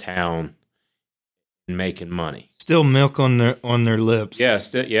 going to town, and making money. Still milk on their lips. Yeah,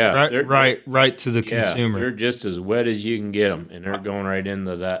 Right to the consumer. They're just as wet as you can get them, and they're going right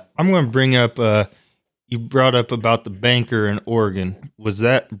into that. I'm going to bring up. You brought up about the banker in Oregon. Was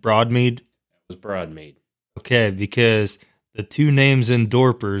that Broadmead? It was Broadmead. Okay, because the two names in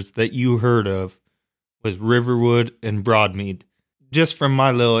Dorpers that you heard of was Riverwood and Broadmead, just from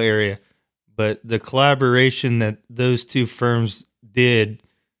my little area. But the collaboration that those two firms did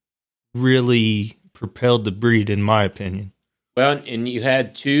really propelled the breed, in my opinion. Well, and you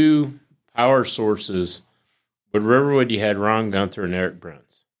had two power sources. With Riverwood, you had Ron Gunther and Eric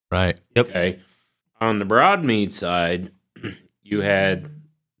Bruns. Right. Yep. Okay. On the Broadmead side, you had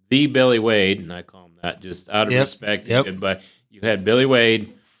the Billy Wade, and I call him that just out of respect. Yep. But you had Billy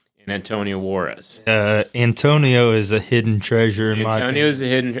Wade and Antonio Juarez. Antonio is a hidden treasure in my opinion. Antonio is a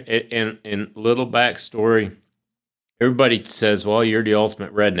hidden, and little backstory. Everybody says, well, you're the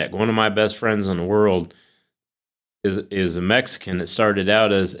ultimate redneck. One of my best friends in the world is a Mexican that started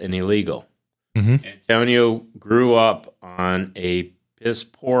out as an illegal. Mm-hmm. Antonio grew up on a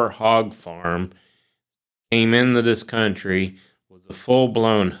piss-poor hog farm, came into this country, was a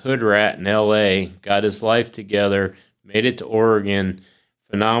full-blown hood rat in L.A., got his life together, made it to Oregon,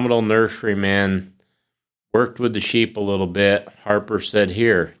 phenomenal nurseryman, worked with the sheep a little bit. Harper said,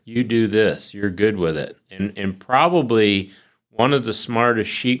 here, you do this. You're good with it. And probably one of the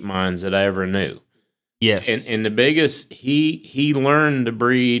smartest sheep minds that I ever knew. Yes. And the biggest, he learned to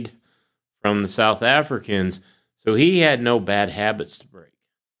breed from the South Africans, so he had no bad habits to break.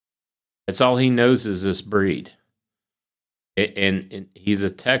 That's all he knows is this breed. And he's a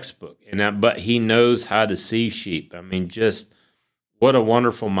textbook. But he knows how to see sheep. I mean, just what a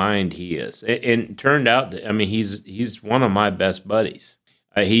wonderful mind he is. And it turned out that, I mean, he's one of my best buddies.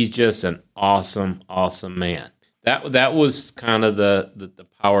 He's just an awesome, awesome man. That was kind of the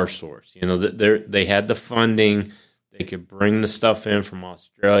power source. You know, they had the funding. They could bring the stuff in from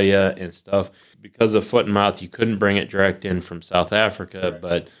Australia and stuff. Because of foot and mouth, you couldn't bring it direct in from South Africa. Right.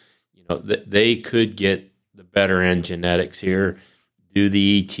 But, you know, they could get the better end genetics here, do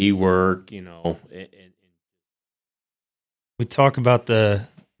the ET work, you know. We talk about the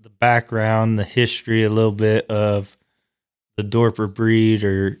background, the history a little bit of the Dorper breed,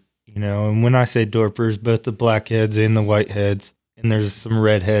 or, you know, and when I say Dorpers, both the blackheads and the whiteheads, and there's some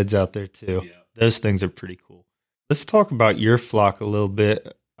redheads out there too. Yeah. Those things are pretty cool. Let's talk about your flock a little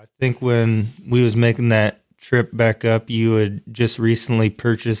bit. I think when we was making that trip back up, you had just recently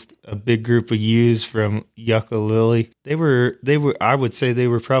purchased a big group of ewes from Yucca Lily. They were I would say they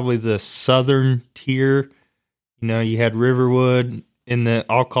were probably the southern tier. You know, you had Riverwood in the,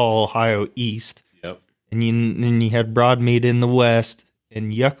 I'll call Ohio East. Yep. And you had Broadmead in the West.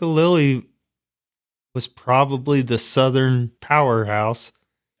 And Yucca Lily was probably the southern powerhouse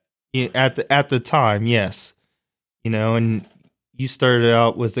at the time, yes. You know, and you started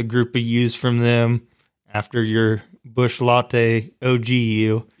out with a group of ewes from them after your Bush Latte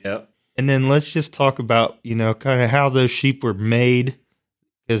OGU. Yep. And then let's just talk about, you know, kind of how those sheep were made,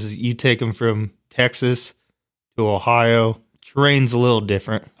 because you take them from Texas to Ohio. Terrain's a little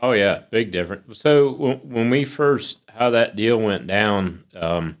different. Oh, yeah, big difference. So when we first, how that deal went down,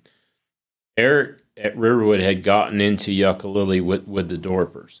 Eric at Riverwood had gotten into Yucca Lily with the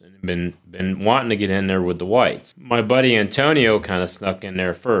Dorpers and been wanting to get in there with the whites. My buddy Antonio kind of snuck in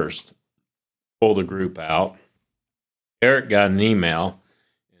there first, pulled the group out. Eric got an email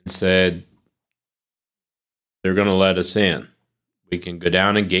and said, they're going to let us in. We can go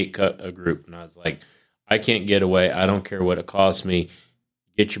down and gate cut a group. And I was like, I can't get away. I don't care what it costs me.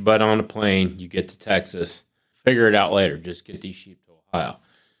 Get your butt on a plane. You get to Texas. Figure it out later. Just get these sheep to Ohio.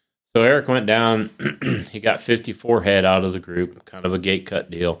 So Eric went down. He got 54 head out of the group, kind of a gate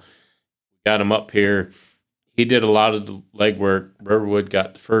cut deal. Got him up here. He did a lot of the legwork. Riverwood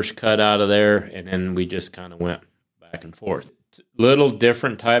got the first cut out of there, and then we just kind of went back and forth. Little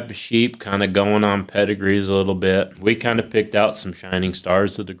different type of sheep, kind of going on pedigrees a little bit. We kind of picked out some shining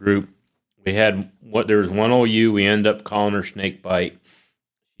stars of the group. We had there was one old ewe. We ended up calling her Snake Bite.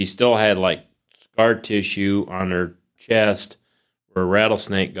 She still had like scar tissue on her chest where a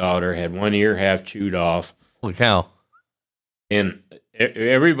rattlesnake got her, had one ear half chewed off. Holy cow. And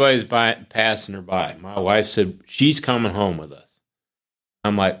everybody's passing her by. My wife said, she's coming home with us.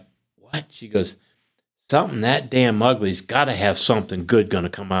 I'm like, what? She goes, something that damn ugly's got to have something good going to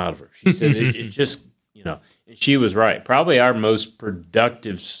come out of her. She said, it's just, and she was right. Probably our most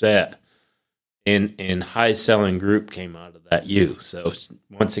productive set and high-selling group came out of that ewe. So,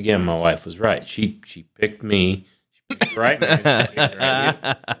 once again, my wife was right. She picked me. She picked right.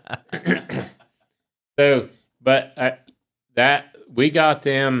 So, but we got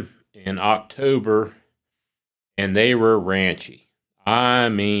them in October, and they were ranchy. I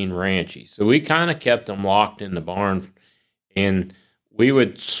mean ranchy. So we kind of kept them locked in the barn, and we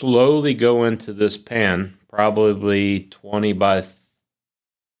would slowly go into this pen, probably 20 by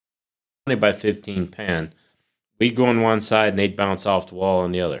 15 pen. We'd go on one side, and they'd bounce off the wall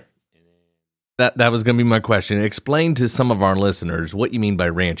on the other. That was going to be my question. Explain to some of our listeners what you mean by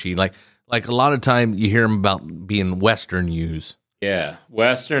ranchy. Like a lot of time you hear them about being Western ewes. Yeah,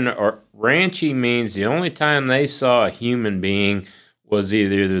 Western or ranchy means the only time they saw a human being was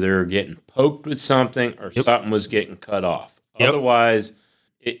either they were getting poked with something or something was getting cut off. Yep. Otherwise,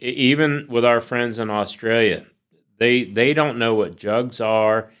 even with our friends in Australia, they don't know what jugs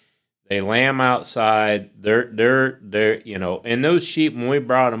are. They lay them outside. They're and those sheep, when we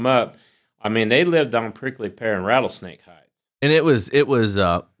brought them up, I mean, they lived on prickly pear and rattlesnake hides. And it was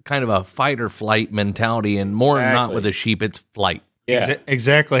kind of a fight or flight mentality, and more than not with a sheep, it's flight. Yeah,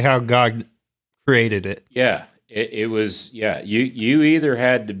 exactly how God created it. Yeah, it was. Yeah, you either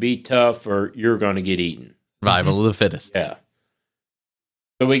had to be tough or you're going to get eaten. Survival of the fittest. Yeah.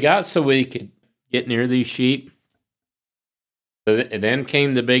 So we could get near these sheep. And then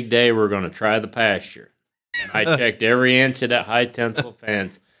came the big day. We're going to try the pasture. And I checked every inch of that high tensile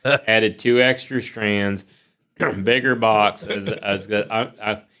fence. Added 2 extra strands, bigger box.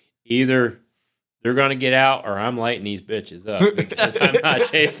 Either they're going to get out or I'm lighting these bitches up because I'm not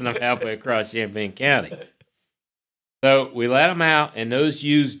chasing them halfway across Champaign County. So we let them out, and those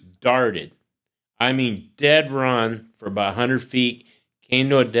ewes darted. I mean, dead run for about 100 feet, came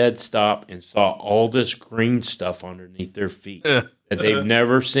to a dead stop, and saw all this green stuff underneath their feet that they've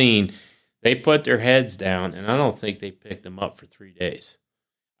never seen. They put their heads down, and I don't think they picked them up for 3 days.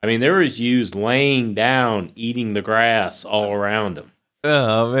 I mean, there was ewes laying down, eating the grass all around them.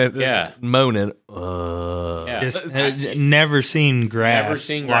 Oh, man. Yeah. Moaning. Yeah. Just never seen grass. Never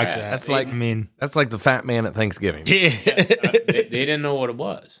seen like grass. that. That's like the fat man at Thanksgiving. Yeah. They didn't know what it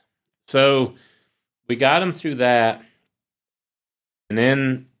was. So we got them through that. And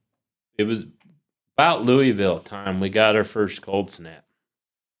then it was about Louisville time. We got our first cold snap.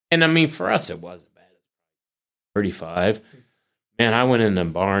 And I mean, for us, it wasn't bad. 35. Man, I went in the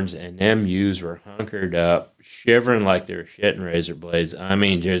barns, and them ewes were hunkered up, shivering like they were shitting razor blades. I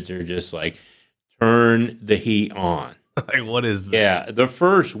mean, they're just like, turn the heat on. Like, what is this? Yeah, the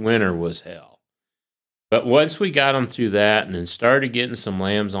first winter was hell. But once we got them through that and then started getting some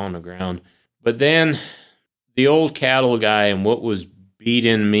lambs on the ground, but then the old cattle guy and what was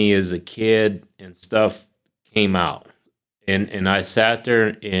beating me as a kid and stuff came out. And I sat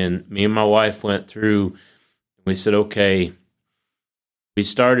there, and me and my wife went through, and we said, okay, we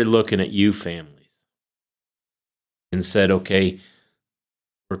started looking at ewe families and said, okay,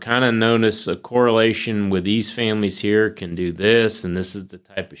 we're kind of notice a correlation with these families here can do this, and this is the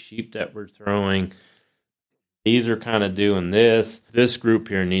type of sheep that we're throwing. These are kind of doing this. This group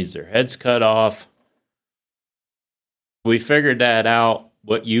here needs their heads cut off. We figured that out,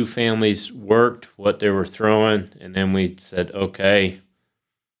 what ewe families worked, what they were throwing, and then we said, okay,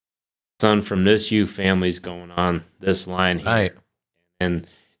 son from this ewe family's going on this line here. Right. And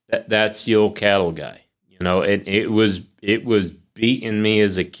that's the old cattle guy. It was beating me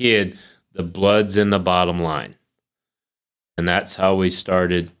as a kid. The blood's in the bottom line. And that's how we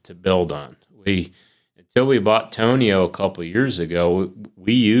started to build on. Until we bought Tonio a couple of years ago,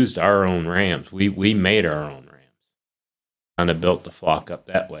 we used our own rams. We made our own rams. Kind of built the flock up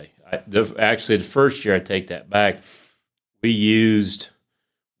that way. Actually, the first year, I take that back, we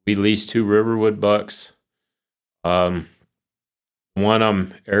leased 2 Riverwood bucks. One of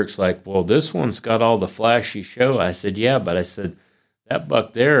them, Eric's like, well, this one's got all the flashy show. I said, yeah, but I said, that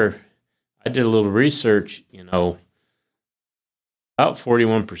buck there, I did a little research, about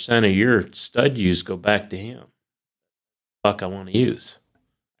 41% of your stud ewes go back to him. Buck I want to use.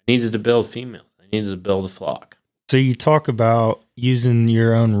 I needed to build females. I needed to build a flock. So you talk about using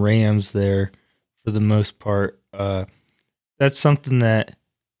your own rams there for the most part. That's something that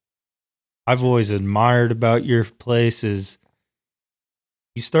I've always admired about your place is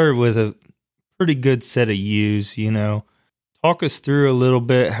you started with a pretty good set of ewes, Talk us through a little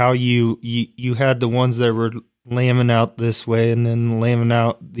bit how you had the ones that were lambing out this way and then lambing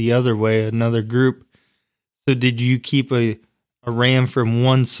out the other way, another group. So did you keep a ram from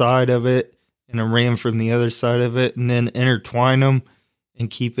one side of it and a ram from the other side of it and then intertwine them and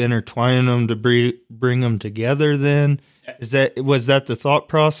keep intertwining them to bring them together then? Was that the thought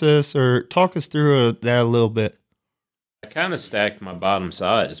process, or talk us through that a little bit? I kind of stacked my bottom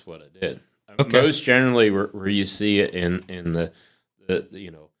side is what I did. Okay. Most generally where you see it in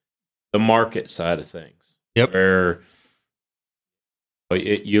the market side of things. Yep. Where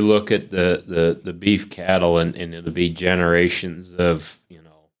you look at the beef cattle and it'll be generations of,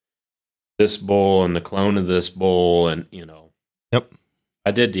 this bull and the clone of this bull and, Yep.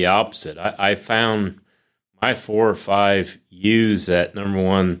 I did the opposite. I found my 4 or 5 ewes that, number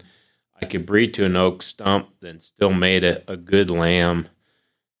one, I could breed to an oak stump and still made a good lamb.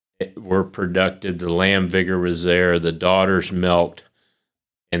 Were productive. The lamb vigor was there. The daughters milked.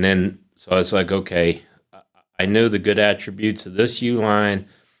 And then, so I was like, okay, I know the good attributes of this ewe line.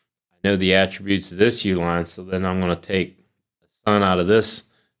 I know the attributes of this ewe line. So then I'm going to take a son out of this,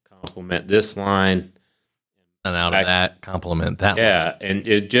 complement this line. And out of that, complement that. Yeah, and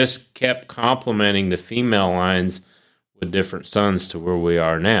it just kept complementing the female lines with different sons to where we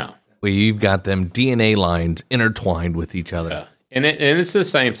are now. Well, you've got them DNA lines intertwined with each other. Yeah. And it's the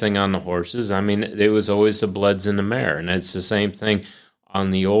same thing on the horses. I mean, it was always the bloods in the mare, and it's the same thing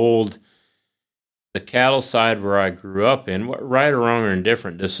on the cattle side where I grew up in. Right or wrong or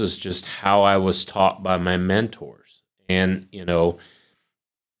indifferent, this is just how I was taught by my mentors. And, go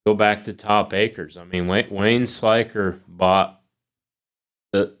back to Top Acres. I mean, Wayne Sliker bought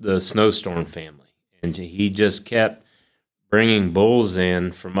the Snowstorm family, and he just kept bringing bulls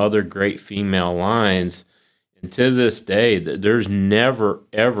in from other great female lines. And to this day, there's never,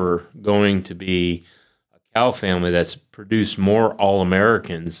 ever going to be a cow family that's produced more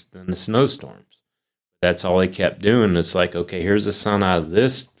All-Americans than the Snowstorms. That's all he kept doing. It's like, okay, here's a son out of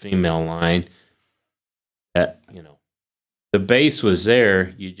this female line that, the base was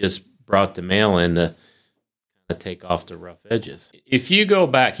there. You just brought the male in to kind of take off the rough edges. If you go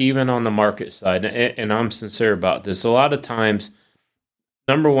back, even on the market side, and I'm sincere about this, a lot of times,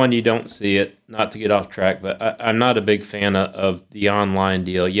 number one, you don't see it, not to get off track, but I'm not a big fan of the online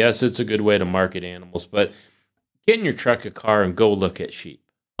deal. Yes, it's a good way to market animals, but get in your truck or car and go look at sheep.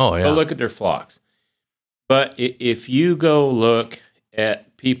 Oh, yeah. Go look at their flocks. But if you go look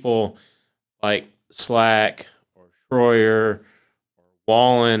at people like Slack or Schroyer or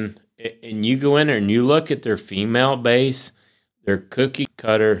Wallen, and you go in there and you look at their female base, they're cookie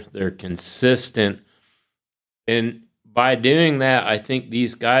cutter, they're consistent, and by doing that, I think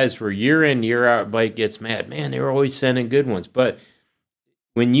these guys were year in, year out, everybody gets mad. Man, they were always sending good ones. But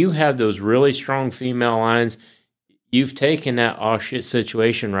when you have those really strong female lines, you've taken that oh shit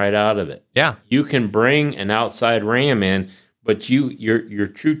situation right out of it. Yeah. You can bring an outside ram in, but your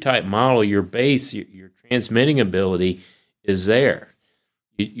true type model, your base, your transmitting ability is there.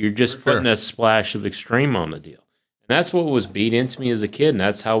 You're just putting a splash of extreme on the deal. That's what was beat into me as a kid, and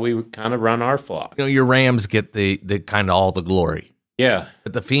that's how we would kind of run our flock. Your rams get the kind of all the glory. Yeah.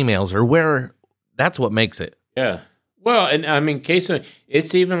 But the females are that's what makes it. Yeah. Well, and I mean,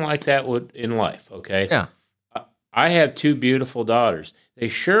 it's even like that in life, okay? Yeah. I have 2 beautiful daughters. They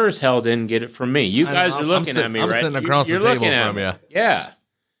sure as hell didn't get it from me. You guys are looking at me, right? I'm sitting across the table from you. Yeah.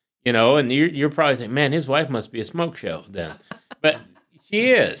 And you're probably thinking, man, his wife must be a smoke show then. But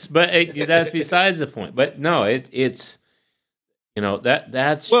she is, but that's besides the point. But no, it's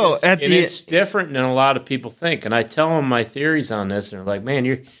that's well, just, it's different than a lot of people think. And I tell them my theories on this, and they're like, "Man,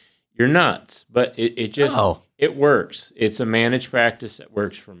 you're nuts." But it works. It's a managed practice that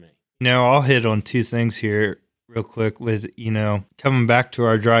works for me. I'll hit on 2 things here real quick. With coming back to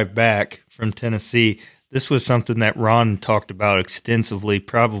our drive back from Tennessee, this was something that Ron talked about extensively,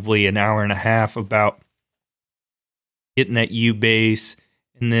 probably an hour and a half, about getting that U base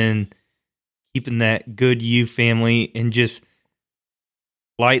and then keeping that good U family and just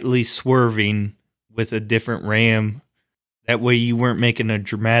lightly swerving with a different ram. That way you weren't making a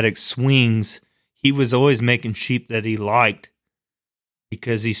dramatic swings. He was always making sheep that he liked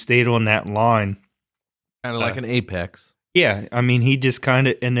because he stayed on that line. Kind of like an apex. Yeah, I mean, he just kind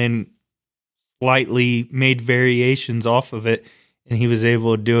of, and then slightly made variations off of it, and he was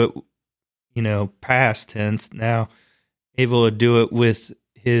able to do it, past tense now, able to do it with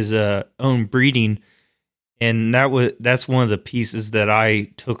his own breeding, and that's one of the pieces that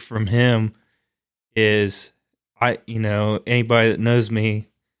I took from him. Is anybody that knows me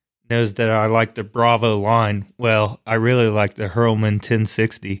knows that I like the Bravo line. Well, I really like the Hurlman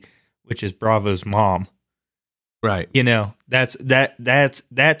 1060, which is Bravo's mom. Right. You know, that's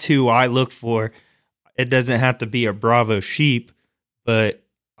who I look for. It doesn't have to be a Bravo sheep, but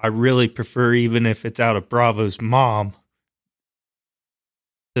I really prefer, even if it's out of Bravo's mom,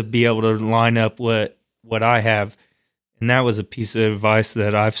 to be able to line up what I have. And that was a piece of advice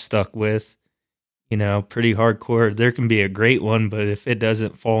that I've stuck with, you know, pretty hardcore. There can be a great one, but if it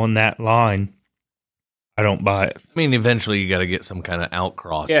doesn't fall in that line, I don't buy it. I mean, eventually you got to get some kind of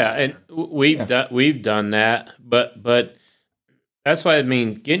outcross. Yeah, and we've done that, but that's why I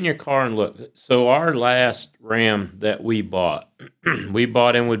mean, get in your car and look. So our last ram that we bought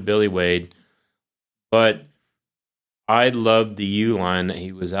in with Billy Wade, but I loved the U line that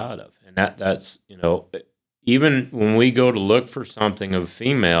he was out of, and that's you know, even when we go to look for something of a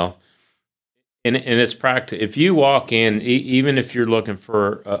female, and it's practical. If you walk in, even if you're looking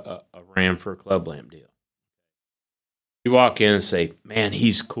for a ram for a club lamb deal, you walk in and say, "Man,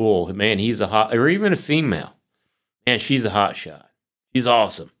 he's cool. Man, he's a hot," or even a female. Man, she's a hot shot. She's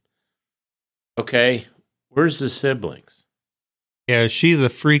awesome. Okay, where's the siblings? Yeah, she's a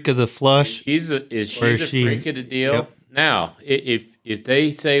freak of the flush. Is she the freak of the deal? Yep. Now, if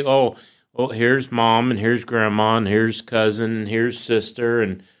they say, "Oh, well, here's mom and here's grandma and here's cousin and here's sister,"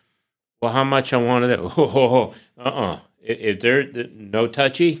 and well, how much I wanted it? If they're no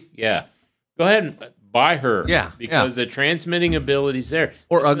touchy, yeah, go ahead and buy her. Yeah, because the transmitting ability's there.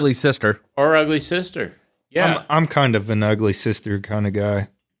 Or ugly sister. Or ugly sister. Yeah, I'm kind of an ugly sister kind of guy.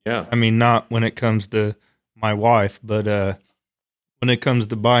 Yeah, I mean, not when it comes to my wife, but when it comes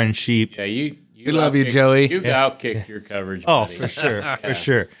to buying sheep. yeah. You We love you, Joey. You outkicked your coverage. Oh, buddy. for sure, Yeah. for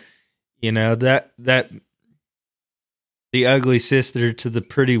sure. You know, that the ugly sister to the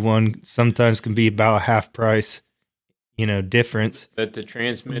pretty one sometimes can be about half price, you know, difference. But the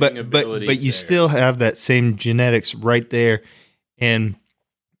transmitting ability, but you still have that same genetics right there, and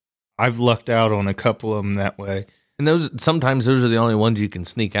I've lucked out on a couple of them that way. And sometimes those are the only ones you can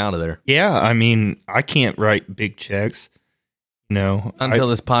sneak out of there. Yeah, I mean, I can't write big checks, you know, Until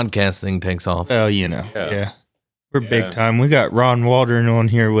this podcast thing takes off. well, you know, Yeah. we're Yeah. big time. We got Ron Waldron on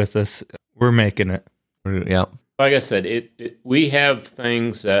here with us. We're making it. Yeah. like I said, we have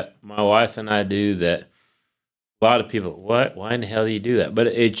things that my wife and I do that a lot of people, what? Why in the hell do you do that? But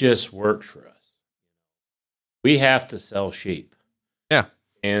it just works for us. We have to sell sheep. Yeah.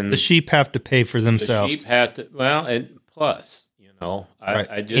 And The sheep have to pay for themselves. The sheep have to, well, and plus, you know, Right.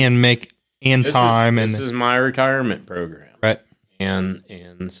 I just, and make and this time is, this is my retirement program. right.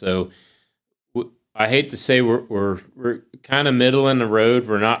 And so I hate to say we're kind of middle in the road.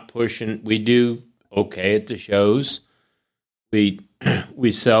 We're not pushing. We do okay at the shows. We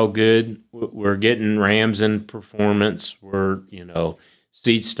sell good. We're getting rams in performance. We're, you know,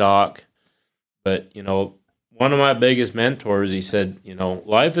 seed stock. But, you know, one of my biggest mentors, he said, you know,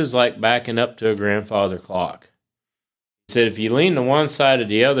 life is like backing up to a grandfather clock. He said, if you lean to one side or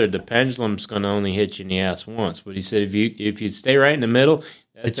the other, the pendulum's going to only hit you in the ass once. But he said, if you stay right in the middle,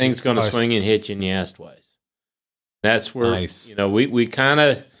 that Hit you thing's going to twice. swing and hit you in the ass twice. That's where, Nice. you know, we kind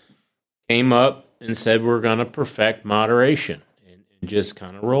of came up and said we're going to perfect moderation and just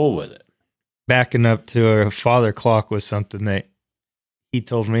kind of roll with it. Backing up to a father clock was something that he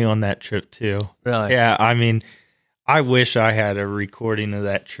told me on that trip too. Really? Yeah, I mean, I wish I had a recording of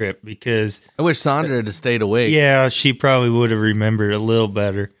that trip because, I wish Sandra had stayed awake. yeah, she probably would have remembered a little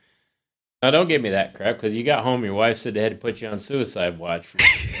better. Now, don't give me that crap because you got home, your wife said they had to put you on suicide watch.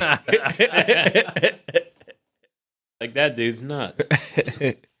 Like, that dude's nuts.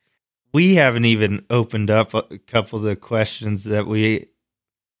 We haven't even opened up a couple of the questions that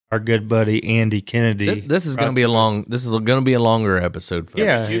our good buddy Andy Kennedy. This is going to be a longer episode, folks.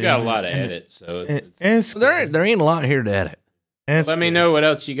 Yeah. You got a lot of edits, so it's It's, There ain't a lot here to edit. it's let me know what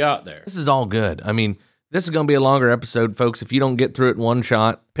else you got there. This is all good. I mean, this is going to be a longer episode, folks. If you don't get through it in one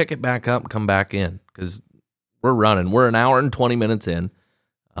shot, pick it back up and come back in because we're running. We're an hour and 20 minutes in.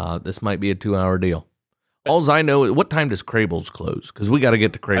 This might be a 2-hour deal. All I know is, what time does Crable's close? Because we got to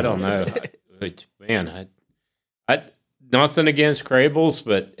get to Crable's. I don't know. Man, I nothing against Crables,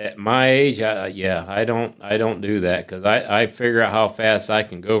 but at my age, I don't do that because I figure out how fast I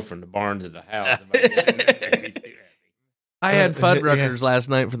can go from the barn to the house. If I get in there, baby's too heavy. I had Fuddruckers last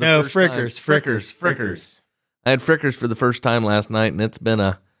night for the first time. Frickers. I had Frickers for the first time last night, and it's been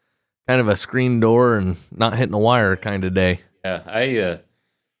a kind of a screen door and not hitting a wire kind of day. Yeah,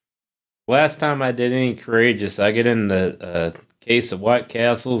 last time I did any courageous, I get in a case of White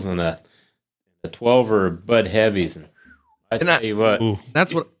Castles and a 12er of Bud Heavies, and I tell you what,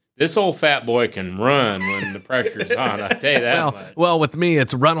 That's what. this old fat boy can run when the pressure's on. I tell you that much. Well, with me,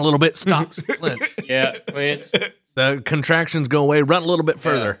 it's run a little bit, stops, clinch. Yeah, clinch. The contractions go away, run a little bit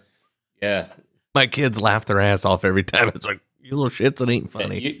further. Yeah. My kids laugh their ass off every time. It's like, you little shits, it ain't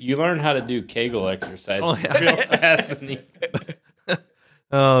funny. You learn how to do Kegel exercises yeah. real fast.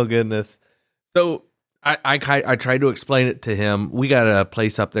 Oh, goodness. So I tried to explain it to him. We got a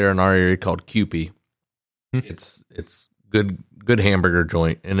place up there in our area called Cupie. It's good hamburger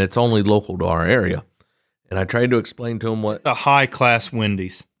joint, and it's only local to our area. And I tried to explain to him what It's a high class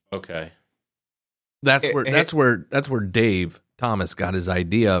Wendy's. Okay. that's where Dave Thomas got his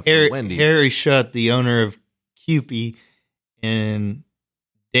idea for Wendy's. Harry Shutt, the owner of Cupie, and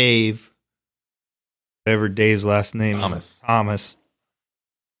Dave, whatever Dave's last name, Thomas,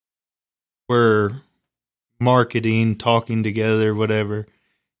 were marketing, talking together, whatever.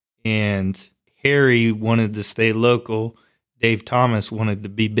 And Harry wanted to stay local. Dave Thomas wanted to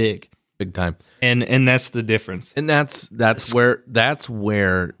be big time, and that's the difference. And that's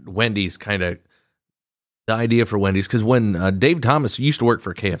where Wendy's kind of the idea for Wendy's, because when Dave Thomas used to work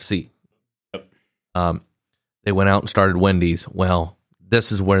for KFC, they went out and started Wendy's. Well,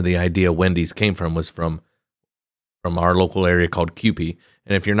 this is where the idea Wendy's came from, was from our local area called Cupie.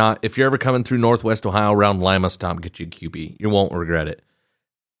 And if you're ever coming through Northwest Ohio around Lima, stop, get you a Cupie. You won't regret it.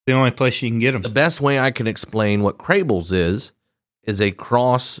 The only place you can get them. The best way I can explain what Crable's is a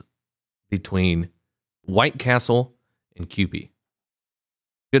cross between White Castle and Cupie.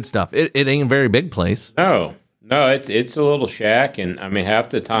 Good stuff. It ain't a very big place. No, it's a little shack, and I mean half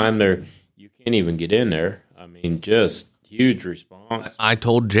the time you can't even get in there. I mean, just huge response. I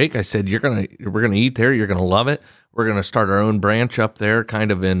told Jake, I said, we're gonna eat there. You're gonna love it. We're gonna start our own branch up there,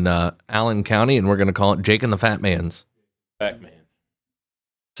 kind of in Allen County, and we're gonna call it Jake and the Fatmans. Fatmans.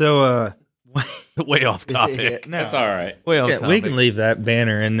 So, way off topic. Yeah, no. That's all right. Way off topic. We can leave that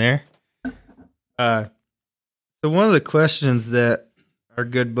banner in there. So one of the questions that our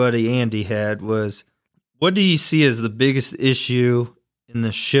good buddy Andy had was, what do you see as the biggest issue in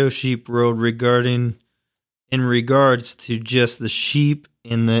the show sheep world in regards to just the sheep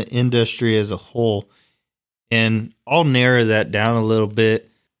in the industry as a whole? And I'll narrow that down a little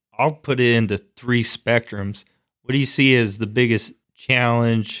bit. I'll put it into 3 spectrums. What do you see as the biggest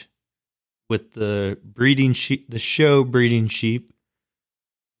challenge with the breeding sheep, the show breeding sheep?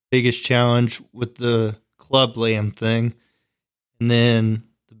 Biggest challenge with the club lamb thing, and then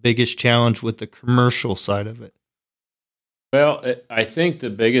the biggest challenge with the commercial side of it? Well, I think the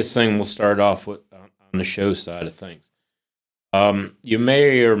biggest thing we'll start off with on the show side of things. You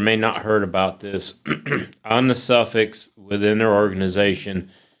may or may not heard about this. On the Suffolks, within their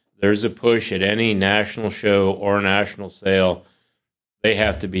organization, there's a push at any national show or national sale. They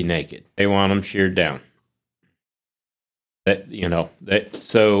have to be naked. They want them sheared down.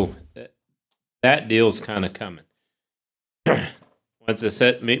 So that deal's kind of coming. Once I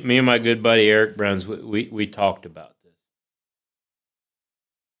said, me and my good buddy Eric Bruns, we talked about this.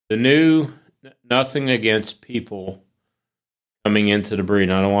 The new, nothing against people coming into the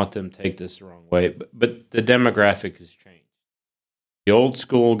breed. I don't want them to take this the wrong way, but the demographic has changed. The old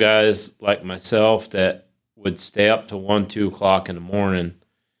school guys like myself that would stay up to 1, 2 o'clock in the morning,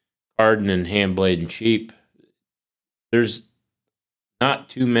 carding and hand blading sheep, there's not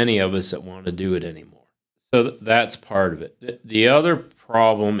too many of us that want to do it anymore. So that's part of it. The other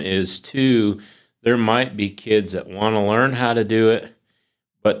problem is, too, there might be kids that want to learn how to do it,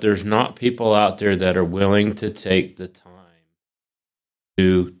 but there's not people out there that are willing to take the time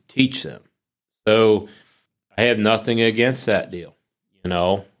to teach them. So I have nothing against that deal,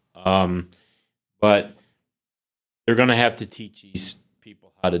 but they're going to have to teach these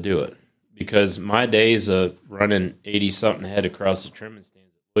people how to do it, because my days of running 80-something head across the trimming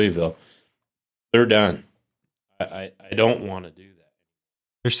stands at Louisville, they're done. I don't want to do that.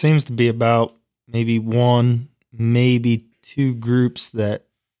 There seems to be about maybe 1, maybe 2 groups that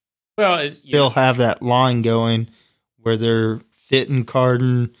still have that line going where they're fitting,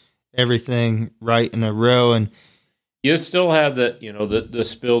 carding, everything right in a row. And you still have the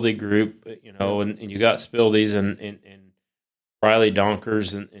Spildy group, and you got Spildies and Riley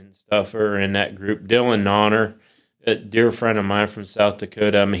Donkers and stuff are in that group. Dylan Nonner, a dear friend of mine from South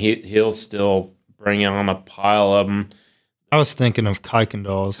Dakota, I mean, he'll still bring on a pile of them. I was thinking of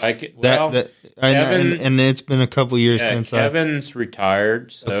Kuykendalls. Kevin, and it's been a couple years since Kevin's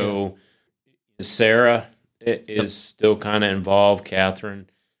retired, so okay. Sarah is still kind of involved. Catherine,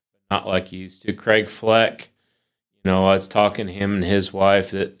 not like he used to. Craig Fleck, I was talking to him and his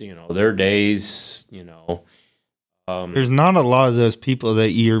wife that their days, there's not a lot of those people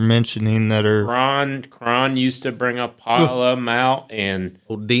that you're mentioning that are. Cron used to bring a pile of them out, and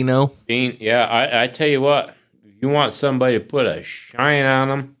old Dino. I tell you what, if you want somebody to put a shine on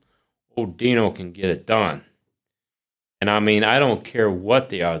them, old Dino can get it done. And I mean, I don't care what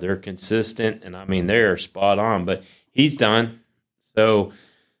they are. They're consistent, and I mean, they're spot on. But he's done. So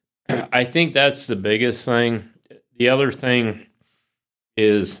I think that's the biggest thing. The other thing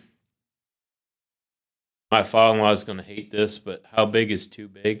is my father-in-law is going to hate this, but how big is too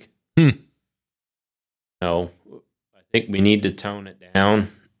big? No, I think we need to tone it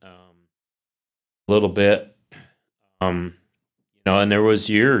down a little bit. And there was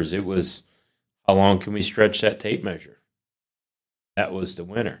years. It was, how long can we stretch that tape measure? That was the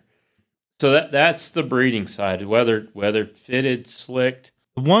winner. So that's the breeding side. Whether fitted, slicked.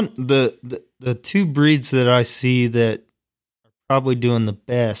 The two breeds that I see that are probably doing the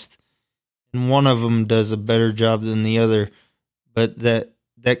best, and one of them does a better job than the other, but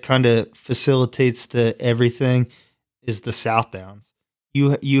that kind of facilitates the everything, is the Southdowns.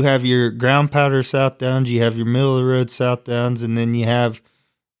 You have your ground powder Southdowns, you have your middle of the road Southdowns, and then you have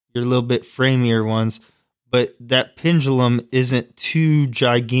your little bit framier ones. But that pendulum isn't too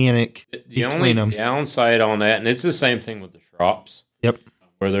gigantic The only between them. downside on that, and it's the same thing with the Schrops. Yep.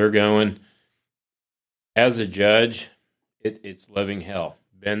 Where they're going. As a judge, it's living hell.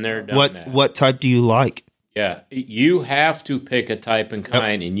 Been there, done that. What type do you like? Yeah, you have to pick a type and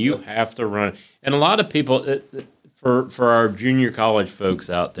kind, and you have to run. And a lot of people, for our junior college folks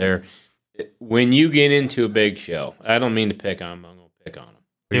out there, when you get into a big show, I don't mean to pick on them. I'm going to pick on them.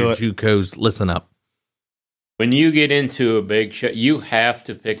 Your JUCOs, listen up. When you get into a big show, you have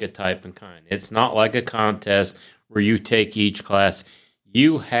to pick a type and kind. It's not like a contest where you take each class.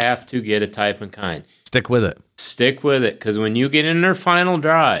 You have to get a type and kind. Stick with it. Stick with it, because when you get in their final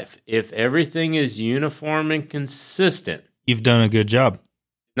drive, if everything is uniform and consistent, You've done a good job.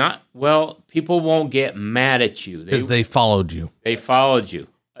 people won't get mad at you. Because they followed you. They followed you.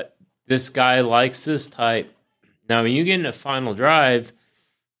 This guy likes this type. Now, when you get in the final drive,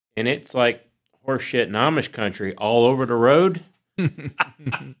 and it's like horseshit in Amish country all over the road,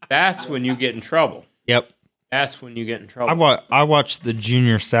 that's when you get in trouble. Yep. That's when you get in trouble. I watched the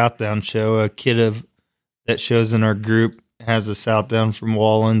Junior Southdown show. A kid that shows in our group has a Southdown from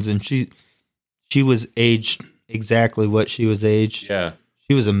Wallens, and she was aged exactly what she was aged. Yeah.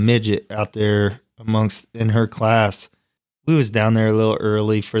 She was a midget out there in her class. We was down there a little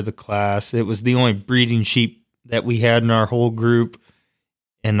early for the class. It was the only breeding sheep that we had in our whole group.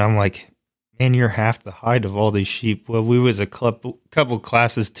 And I'm like, man, you're half the height of all these sheep. Well, we was a couple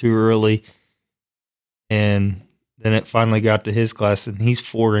classes too early. And then it finally got to his class, and he's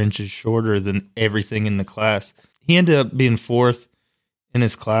 4 inches shorter than everything in the class. He ended up being fourth in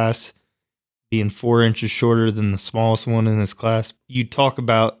his class, being 4 inches shorter than the smallest one in his class. You talk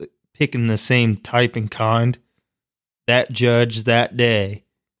about picking the same type and kind. That judge that day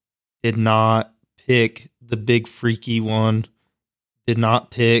did not pick the big freaky one, did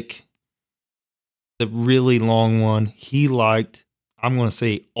not pick the really long one. He liked, I'm going to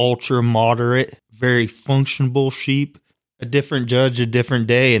say, ultra moderate, very functional sheep. A different judge, a different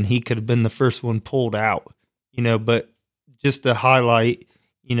day, and he could have been the first one pulled out, but just to highlight,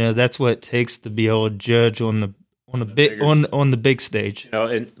 that's what it takes to be able to judge on the big stage.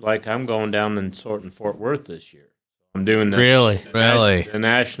 And like I'm going down and sorting Fort Worth this year. I'm doing Really? the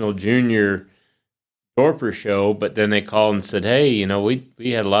National Junior Dorper show, but then they called and said, "Hey,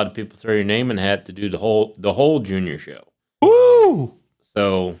 we had a lot of people throw your name in the hat to do the whole junior show." Woo!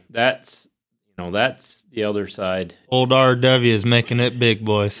 So that's the other side. Old RW is making it big,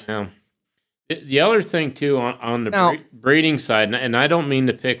 boys. Yeah. The other thing too on the breeding side, and I don't mean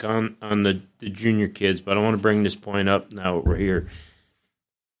to pick on the junior kids, but I want to bring this point up now that we're here.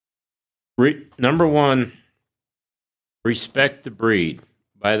 Number one, respect the breed.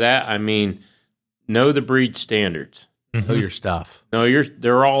 By that I mean know the breed standards. Know your stuff.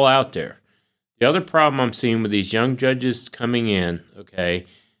 They're all out there. The other problem I'm seeing with these young judges coming in, okay,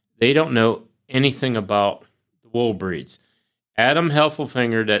 they don't know anything about the wool breeds. Adam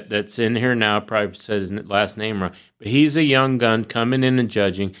Heffelfinger, that's in here now, probably says his last name wrong, but he's a young gun coming in and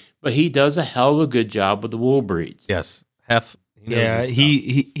judging, but he does a hell of a good job with the wool breeds. Yes.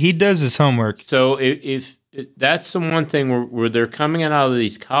 He does his homework. So if that's the one thing where they're coming out of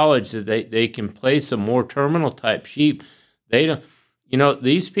these colleges that they can play some more terminal type sheep. They don't,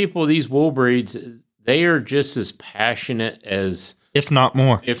 these people, these wool breeds, they are just as passionate as, if not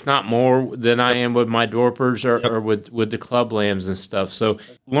more, than I am with my Dorpers or with the club lambs and stuff. So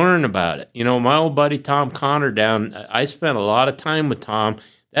learn about it. My old buddy Tom Connor I spent a lot of time with Tom.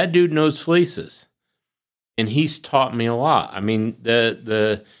 That dude knows fleeces, and he's taught me a lot. I mean,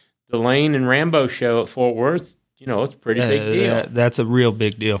 the Lane and Rambo show at Fort Worth, it's a pretty big deal. That's a real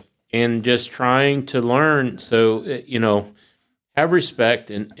big deal. And just trying to learn. So, have respect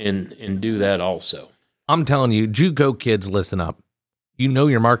and do that also. I'm telling you, JUCO kids, listen up. You know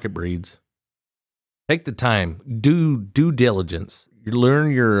your market breeds. Take the time. Do due diligence. You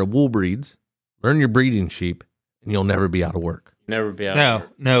learn your wool breeds. Learn your breeding sheep, and you'll never be out of work. Never be out of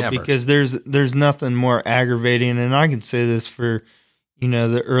work. No, Never. because there's nothing more aggravating, and I can say this for,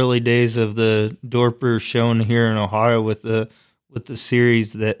 the early days of the Dorper shown here in Ohio with the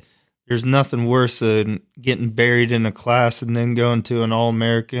series, that there's nothing worse than getting buried in a class and then going to an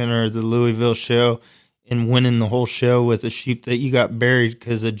All-American or the Louisville show and winning the whole show with a sheep that you got buried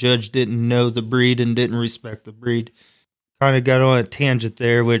because a judge didn't know the breed and didn't respect the breed. Kind of got on a tangent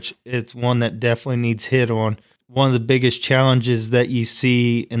there, which it's one that definitely needs hit on. One of the biggest challenges that you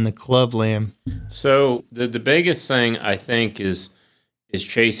see in the club lamb. So the biggest thing I think is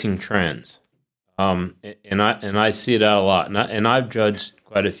chasing trends, and I see it out a lot, and I've judged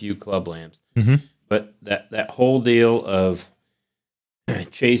quite a few club lambs, but that whole deal of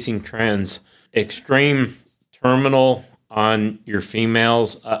chasing trends, extreme terminal on your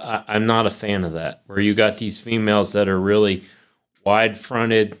females, I'm not a fan of that. Where you got these females that are really wide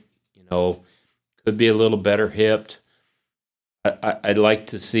fronted, could be a little better hipped. I'd like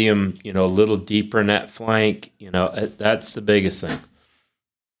to see them, a little deeper in that flank. That's the biggest thing.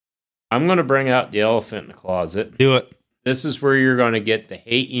 I'm going to bring out the elephant in the closet. Do it. This is where you're going to get the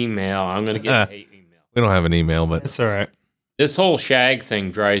hate email. I'm going to get the hate email. We don't have an email, but It's all right. This whole shag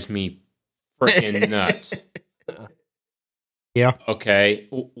thing drives me freaking nuts. Yeah. Okay.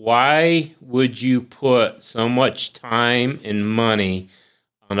 Why would you put so much time and money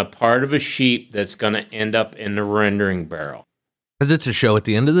on a part of a sheep that's going to end up in the rendering barrel? because it's a show at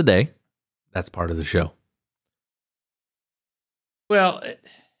the end of the day. That's part of the show. Well,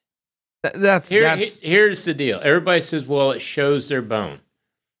 here's the deal. Everybody says, well, it shows their bone.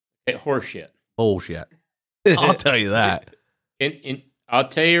 Horseshit. Bullshit. I'll tell you that. And I'll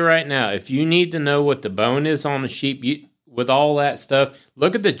tell you right now, if you need to know what the bone is on the sheep, with all that stuff,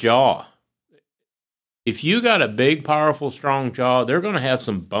 look at the jaw. If you got a big, powerful, strong jaw, they're going to have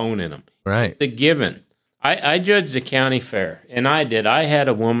some bone in them. Right. It's a given. I judged the county fair, and I did. I had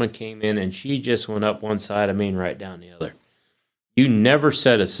a woman came in, and she just went up one side of me and right down the other. You never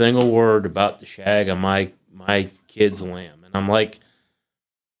said a single word about the shag of my kid's lamb. And I'm like,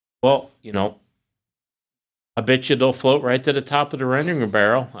 well, I bet you they'll float right to the top of the rendering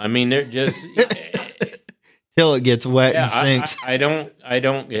barrel. I mean, they're just... Till it gets wet and sinks. I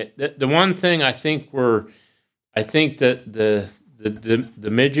don't get the one thing I think that the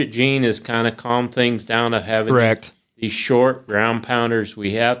midget gene has kind of calmed things down of having Correct. These short ground pounders.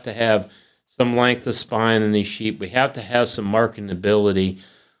 We have to have some length of spine in these sheep. We have to have some marking ability.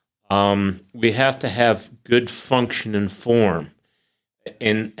 We have to have good function and form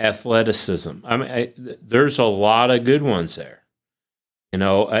and athleticism. I mean, there's a lot of good ones there,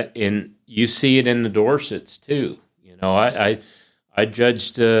 and you see it in the Dorsets too. I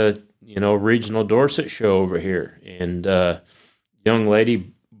judged regional Dorset show over here, and young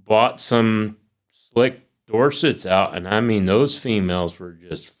lady bought some slick Dorsets out, and I mean those females were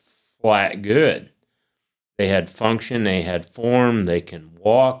just flat good. They had function, they had form, they can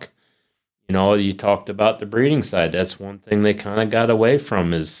walk. You talked about the breeding side. That's one thing they kind of got away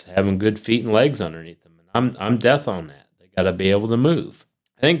from, is having good feet and legs underneath them. And I'm death on that. They got to be able to move.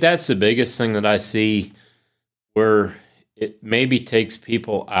 I think that's the biggest thing that I see where it maybe takes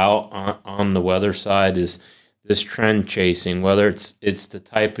people out on the weather side, is this trend chasing, whether it's the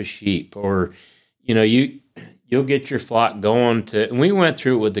type of sheep or, you'll get your flock going to, and we went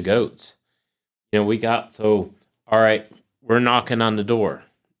through it with the goats. We got, all right, we're knocking on the door.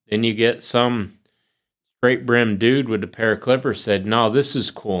 Then you get some straight brim dude with a pair of clippers said, no, this is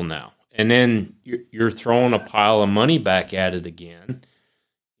cool now. And then you're throwing a pile of money back at it again.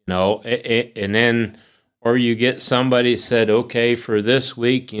 And then, or you get somebody said, okay, for this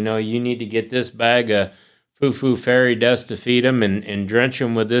week, you need to get this bag of foo-foo fairy dust to feed them and drench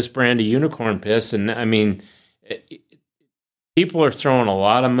them with this brand of unicorn piss. And I mean, people are throwing a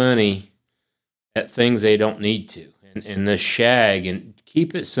lot of money at things they don't need to. And the shag, and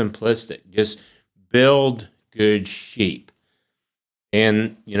keep it simplistic. Just build good sheep.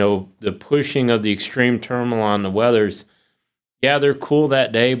 And, the pushing of the extreme terminal on the weathers, yeah, they're cool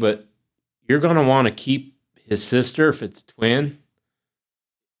that day, but you're going to want to keep his sister if it's a twin.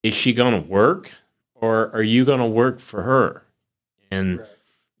 Is she going to work, or are you going to work for her? And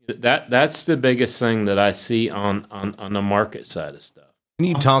that's the biggest thing that I see on the market side of stuff. Can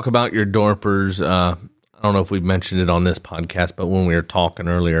you talk about your Dorpers? I don't know if we've mentioned it on this podcast, but when we were talking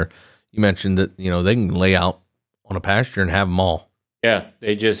earlier, you mentioned that, they can lay out on a pasture and have them all. Yeah,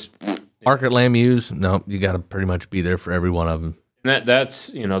 they just... Market lamb ewes, no, you got to pretty much be there for every one of them. And that's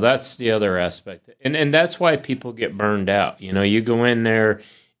the other aspect. And that's why people get burned out. You go in there,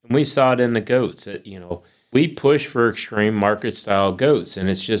 and we saw it in the goats. We push for extreme market style goats, and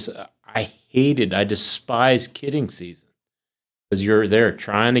it's just I despise kidding season because you're there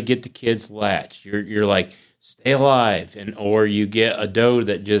trying to get the kids latched. You're like, stay alive, or you get a doe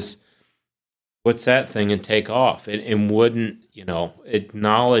that just puts that thing and take off and wouldn't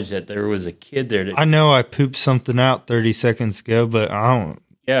acknowledge that there was a kid there. I know I pooped something out 30 seconds ago, but I don't.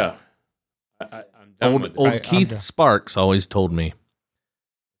 Yeah, I'm done with it. Old Keith Sparks always told me,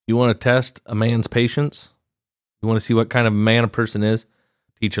 you want to test a man's patience? You want to see what kind of man a person is?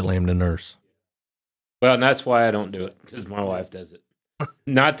 Teach a lamb to nurse. Well, and that's why I don't do it, because my wife does it.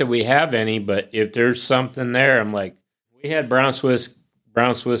 Not that we have any, but if there's something there, I'm like, we had brown Swiss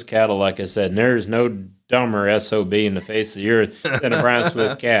cattle, like I said, and there's no dumber SOB in the face of the earth than a brown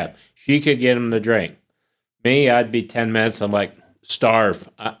Swiss calf. She could get him to drink. Me, I'd be 10 minutes. I'm like, starve.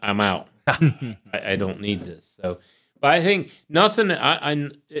 I'm out. I don't need this. So, but I think nothing.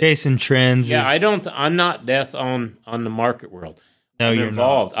 Chasing trends. Yeah, I'm not death on the market world. No, I'm you're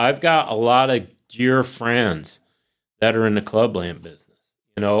involved. not. I've got a lot of dear friends that are in the clubland business.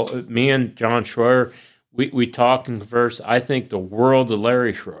 Me and John Schroyer, we talk and converse. I think the world of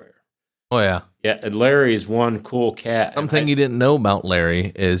Larry Schroyer. Oh, yeah. Yeah, Larry is one cool cat. Something you didn't know about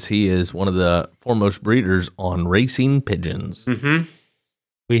Larry is he is one of the foremost breeders on racing pigeons. Mm-hmm.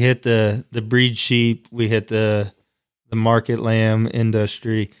 We hit the breed sheep. We hit the market lamb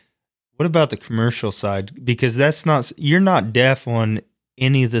industry. What about the commercial side? Because you're not deaf on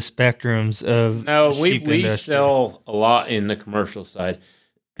any of the spectrums of No, the we sheep industry. sell a lot in the commercial side.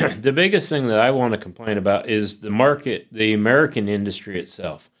 The biggest thing that I want to complain about is the market, the American industry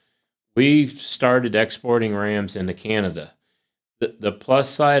itself. We've started exporting rams into Canada. The plus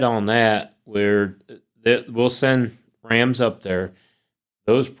side on that, we'll send rams up there.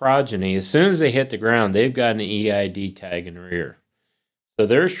 Those progeny, as soon as they hit the ground, they've got an EID tag in the rear. So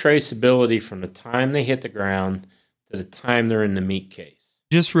there's traceability from the time they hit the ground to the time they're in the meat case.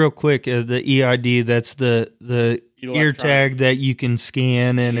 Just real quick, the EID, that's the ear tag that you can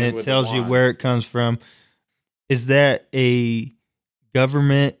scan and it tells you where it comes from. Is that a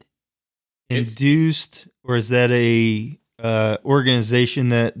government induced, or is that a organization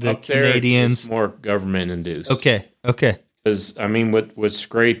that the up there, Canadians? it's more government induced. Okay. Because with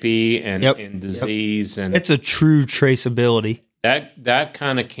scrapie and disease and it's a true traceability. That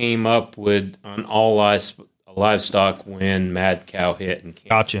kind of came up with on all livestock when mad cow hit and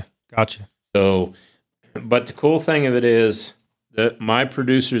Gotcha. So, but the cool thing of it is that my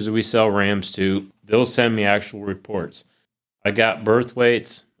producers that we sell rams to, they'll send me actual reports. I got birth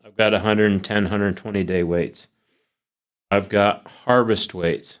weights. I've got 110, 120 day weights. I've got harvest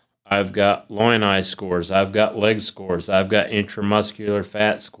weights. I've got loin eye scores. I've got leg scores. I've got intramuscular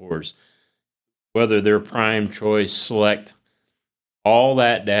fat scores. Whether they're prime, choice, select, all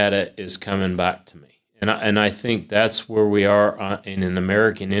that data is coming back to me. And I think that's where we are in an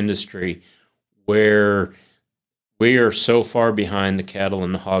American industry where we are so far behind the cattle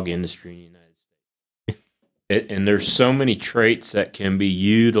and the hog industry in the United States. And there's so many traits that can be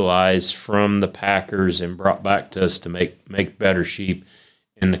utilized from the packers and brought back to us to make better sheep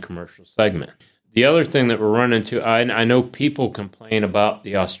in the commercial segment. The other thing that we're running into, I know people complain about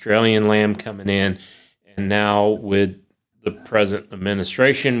the Australian lamb coming in, and now with the present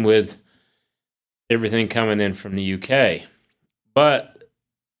administration, with everything coming in from the UK. But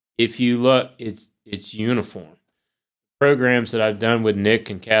if you look, it's uniform. Programs that I've done with Nick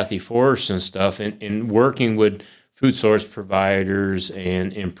and Kathy Forrest and stuff, and working with food source providers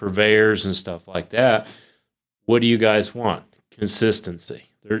and purveyors and stuff like that, what do you guys want? Consistency.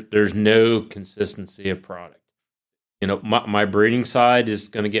 There's no consistency of product. My breeding side is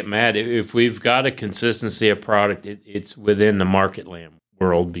going to get mad if we've got a consistency of product. It's within the market lamb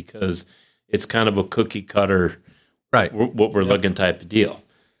world because it's kind of a cookie cutter, right? What we're looking type of deal.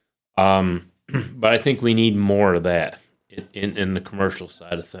 But I think we need more of that in the commercial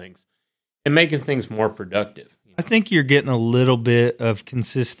side of things and making things more productive. I think you're getting a little bit of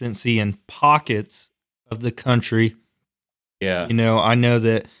consistency in pockets of the country. Yeah. I know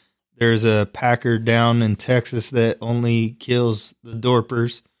that there's a packer down in Texas that only kills the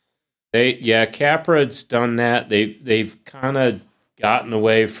Dorpers. Capra's done that. They've kind of gotten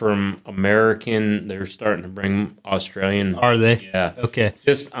away from American. They're starting to bring Australian. Are they? Yeah. Okay.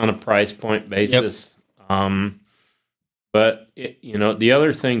 Just on a price point basis. Yep. But the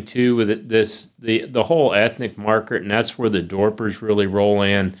other thing too with the whole ethnic market, and that's where the Dorpers really roll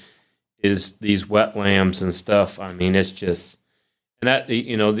in, is these wet lambs and stuff. I mean, it's just, and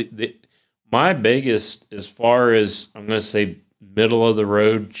that my biggest, as far as I'm going to say, middle of the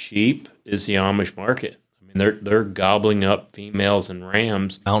road sheep is the Amish market. I mean, they're gobbling up females and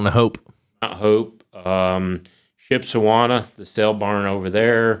rams. Mountain of Hope. Mount Hope, Shipshewana, the sale barn over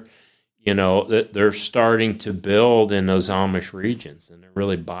there. You know, they're starting to build in those Amish regions, and they're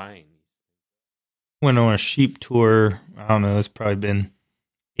really buying. Went on a sheep tour, I don't know, it's probably been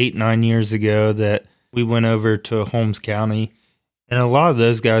 8-9 years ago that we went over to Holmes County, and a lot of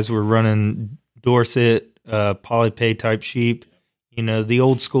those guys were running Dorset, polypay type sheep, you know, the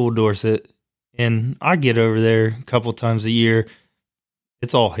old school Dorset. And I get over there a couple times a year.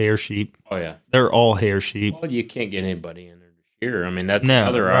 It's all hair sheep. Oh, yeah. They're all hair sheep. Well, you can't get anybody in there to shear. I mean, that's No,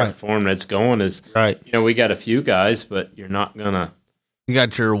 another right. art form that's going is, Right. you know, we got a few guys, but you're not going to. You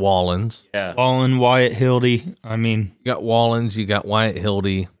got your Wallens. Yeah. Wallen, Wyatt Hildy. I mean, You got Wallens. You got Wyatt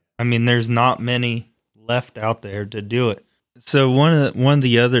Hildy. there's not many left out there to do it. So one of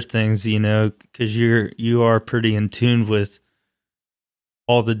the other things, you know, because you are pretty in tune with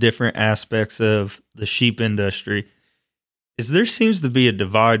all the different aspects of the sheep industry, is there seems to be a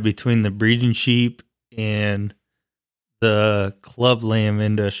divide between the breeding sheep and the club lamb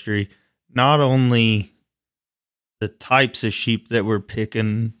industry. Not only the types of sheep that we're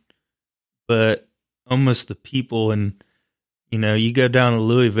picking, but almost the people. And, you know, you go down to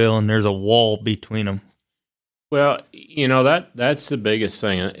Louisville and there's a wall between them. Well, you know, that's the biggest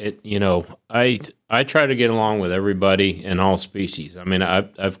thing. You know, I try to get along with everybody and all species. I mean,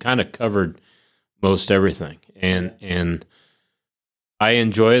 I've kind of covered most everything, and I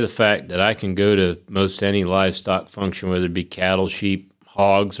enjoy the fact that I can go to most any livestock function, whether it be cattle, sheep,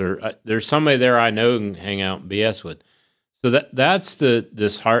 hogs, or there's somebody there I know and hang out and BS with. So that's the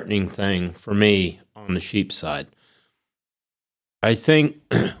disheartening thing for me on the sheep side. I think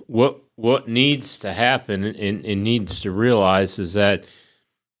what needs to happen and needs to realize is that,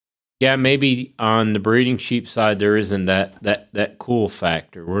 yeah, maybe on the breeding sheep side there isn't that cool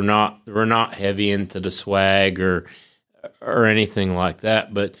factor. We're not heavy into the swag or anything like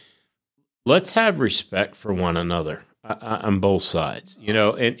that. But let's have respect for one another on both sides, you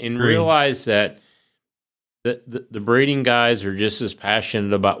know, and realize that the breeding guys are just as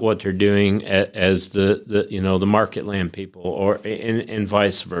passionate about what they're doing as the you know, the market land people, or and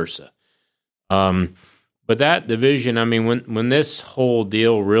vice versa. But that division, I mean, when this whole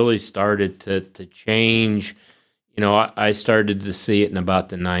deal really started to change, you know, I started to see it in about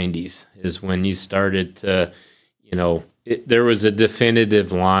the 90s is when you started to, you know, there was a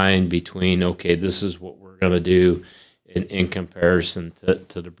definitive line between, okay, this is what we're going to do in comparison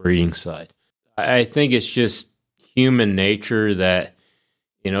to the breeding side. I think it's just human nature that,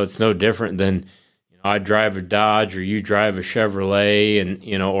 you know, it's no different than, I drive a Dodge or you drive a Chevrolet, and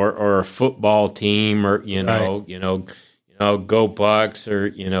you know, or a football team, or go Bucks, or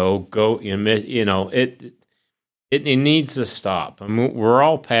go. It needs to stop. I mean, we're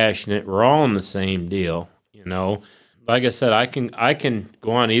all passionate. We're all on the same deal. You know, like I said, I can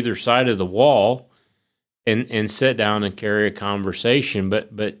go on either side of the wall and sit down and carry a conversation,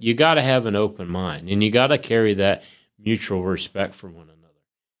 but you got to have an open mind, and you got to carry that mutual respect for one another.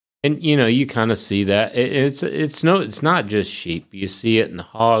 And you know, you kind of see that it's not just sheep. You see it in the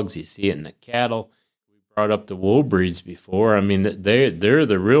hogs. You see it in the cattle. We brought up the wool breeds before. I mean, they're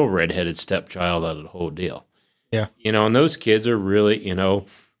the real redheaded stepchild out of the whole deal. Yeah, you know, and those kids are really, you know,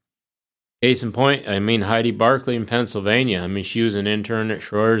 case in point. I mean, Heidi Barkley in Pennsylvania. I mean, she was an intern at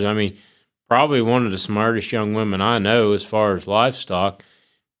Schroeder's. I mean, probably one of the smartest young women I know as far as livestock.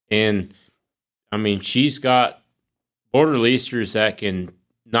 And I mean, she's got border leasters that can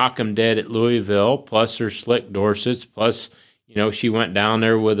knock them dead at Louisville, plus her slick Dorsets, plus, you know, she went down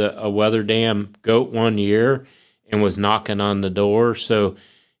there with a weather dam goat one year and was knocking on the door. So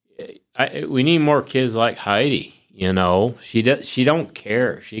we need more kids like Heidi, you know. She don't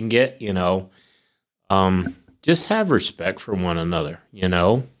care. She can get, you know, just have respect for one another, you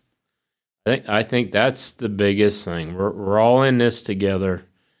know. I think that's the biggest thing. We're all in this together.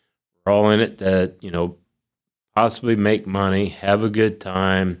 We're all in it to, you know, possibly make money, have a good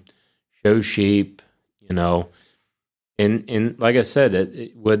time, show sheep, you know. And like I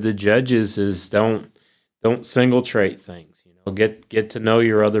said, with the judges is don't single trait things, you know. Get to know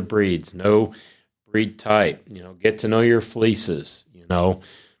your other breeds, know breed type, you know, get to know your fleeces, you know.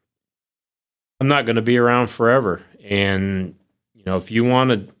 I'm not going to be around forever, and you know, if you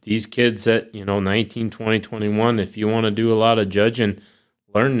wanted these kids at, you know, 19, 20, 21, if you want to do a lot of judging,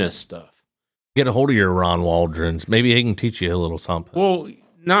 learn this stuff. Get a hold of your Ron Waldrons. Maybe he can teach you a little something. Well,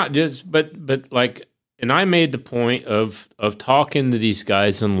 not just, but like, and I made the point of talking to these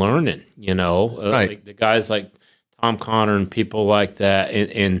guys and learning, you know, right. Like the guys like Tom Connor and people like that.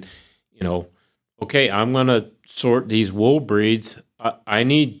 And, you know, okay, I'm going to sort these wool breeds. I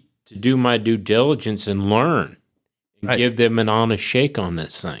need to do my due diligence and learn and give them an honest shake on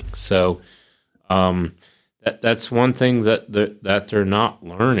this thing. So that's one thing that they're not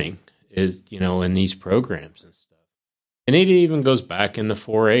learning is, in these programs and stuff. And it even goes back into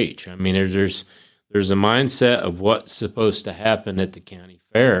 4-H. I mean, there's a mindset of what's supposed to happen at the county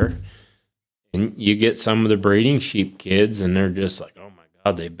fair. And you get some of the breeding sheep kids, and they're just like, oh, my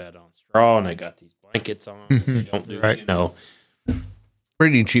God, they bet on straw, and they got these blankets on. And they don't do,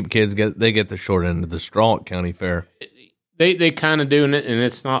 Breeding sheep kids get the short end of the straw at county fair. They kind of do it, and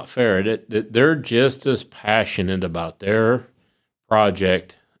it's not fair. They're just as passionate about their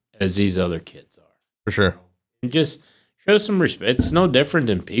project as these other kids are. For sure. And just show some respect. It's no different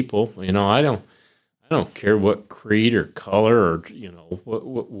than people. I don't care what creed or color or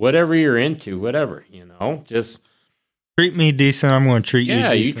whatever you're into, whatever. Just treat me decent. I'm going to treat you.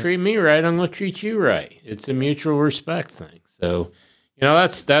 Yeah, decent. you treat me right. I'm going to treat you right. It's a mutual respect thing. So,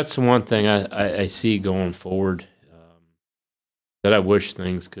 that's one thing I see going forward. That I wish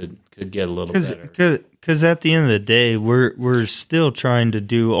things could get a little better. Because at the end of the day, we're still trying to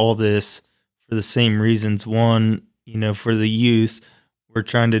do all this for the same reasons. One, for the youth, we're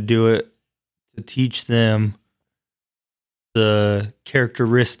trying to do it to teach them the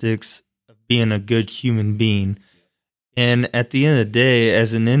characteristics of being a good human being. And at the end of the day,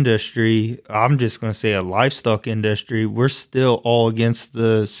 as an industry, I'm just going to say a livestock industry, we're still all against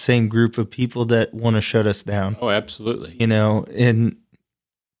the same group of people that want to shut us down. Oh, absolutely. And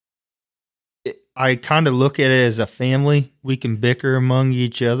I kind of look at it as a family. We can bicker among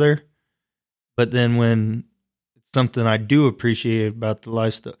each other. But then when it's something I do appreciate about the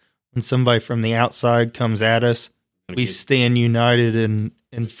livestock, when somebody from the outside comes at us, we stand united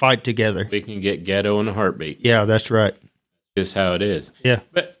and fight together. We can get ghetto in a heartbeat. Yeah, that's right. Just how it is. Yeah.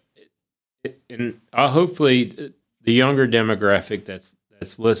 But hopefully the younger demographic that's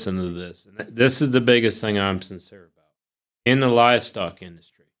listening to this, and this is the biggest thing I'm sincere about, in the livestock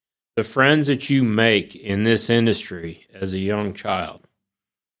industry, the friends that you make in this industry as a young child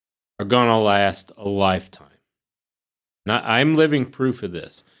are going to last a lifetime. Now, I'm living proof of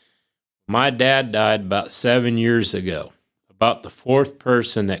this. My dad died about 7 years ago. About the fourth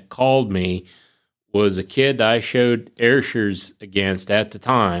person that called me was a kid I showed Ayrshires against at the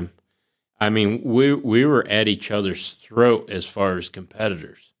time. I mean, we were at each other's throat as far as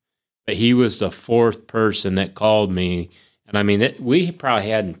competitors. But he was the fourth person that called me. And I mean, we probably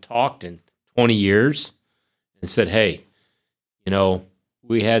hadn't talked in 20 years and said, hey,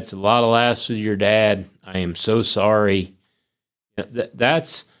 we had a lot of laughs with your dad. I am so sorry.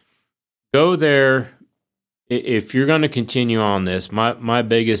 That's go there. If you're going to continue on this, my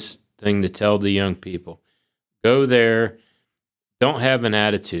biggest thing to tell the young people, go there, don't have an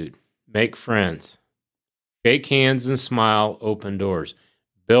attitude, make friends, shake hands and smile, open doors,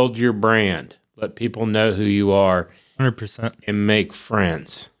 build your brand, let people know who you are, 100%, and make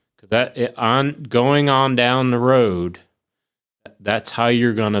friends. Because going on down the road, that's how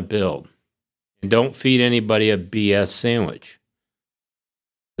you're going to build. And don't feed anybody a BS sandwich,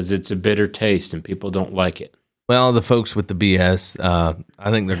 because it's a bitter taste and people don't like it. Well, the folks with the BS,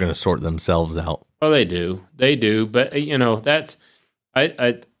 I think they're going to sort themselves out. Oh, they do. But, that's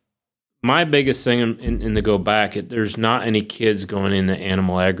my biggest thing, and to go back, there's not any kids going into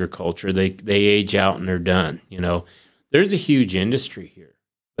animal agriculture. They age out and they're done. There's a huge industry here.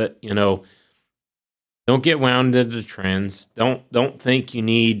 But, don't get wound into the trends. Don't think you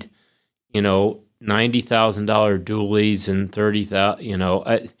need, $90,000 dualies and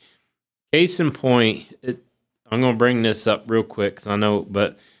 $30,000, case in point, I'm going to bring this up real quick because I know,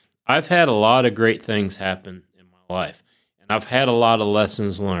 but I've had a lot of great things happen in my life, and I've had a lot of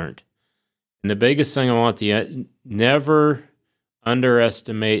lessons learned. And the biggest thing I want to never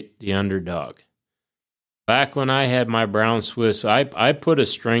underestimate the underdog. Back when I had my brown Swiss, I put a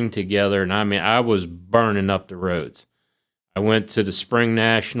string together, and I was burning up the roads. I went to the Spring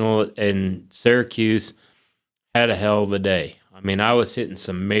National in Syracuse, had a hell of a day. I was hitting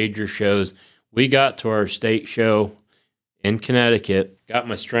some major shows. We got to our state show in Connecticut, got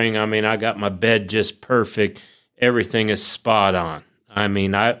my string. I got my bed just perfect. Everything is spot on.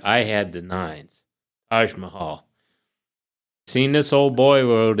 I had the nines. Taj Mahal. Seen this old boy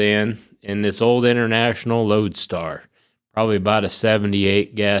rode in this old International Lodestar, probably about a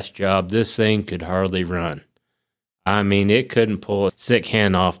 78 gas job. This thing could hardly run. It couldn't pull a sick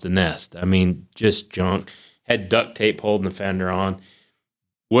hen off the nest. Just junk. Had duct tape holding the fender on.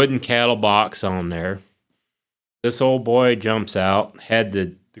 Wooden cattle box on there. This old boy jumps out, had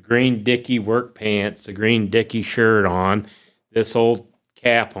the green Dickie work pants, the green Dickie shirt on, this old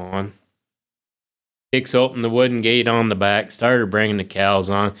cap on. kicks open the wooden gate on the back, started bringing the cows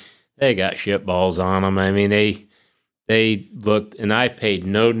on. They got shit balls on them. I mean, they looked, and I paid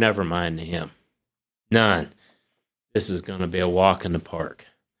no never mind to him. None. This is going to be a walk in the park.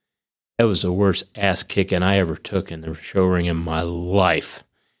 That was the worst ass kicking I ever took in the show ring in my life.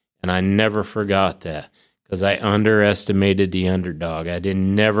 And I never forgot that because I underestimated the underdog. I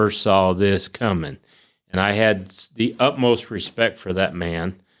never saw this coming. And I had the utmost respect for that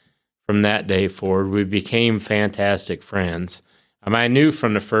man from that day forward. We became fantastic friends. I mean, I knew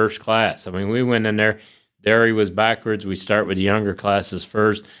from the first class. I mean, we went in there. There he was backwards. We start with the younger classes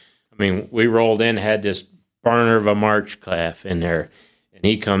first. I mean, we rolled in, had this burner of a March calf in there. And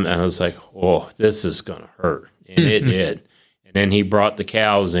he come, and I was like, oh, this is going to hurt. And it did. And then he brought the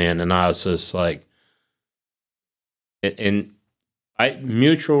cows in, and I was just like, and I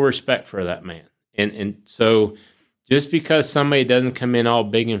mutual respect for that man. And so just because somebody doesn't come in all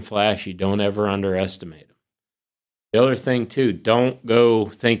big and flashy, don't ever underestimate them. The other thing, too, don't go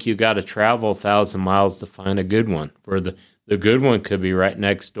think you got to travel 1,000 miles to find a good one, where the good one could be right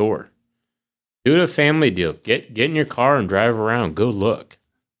next door. Do it a family deal. Get in your car and drive around. Go look.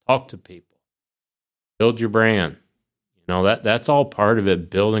 Talk to people. Build your brand. You know, that's all part of it,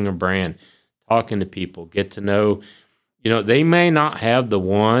 building a brand. Talking to people. Get to know, you know, they may not have the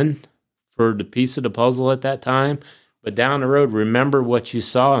one for the piece of the puzzle at that time, but down the road, remember what you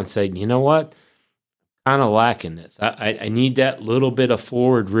saw and say, you know what? Kind of lacking this. I need that little bit of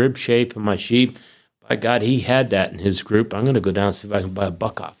forward rib shape in my sheep. By God, he had that in his group. I'm going to go down and see if I can buy a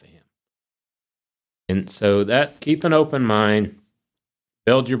buck off of him. And so that, keep an open mind,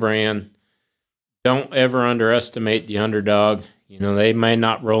 build your brand. Don't ever underestimate the underdog. You know, they may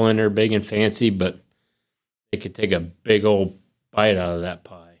not roll in there big and fancy, but they could take a big old bite out of that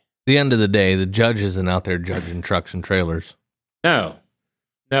pie. At the end of the day, the judge isn't out there judging trucks and trailers. No.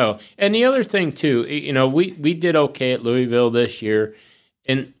 And the other thing, too, you know, we did okay at Louisville this year.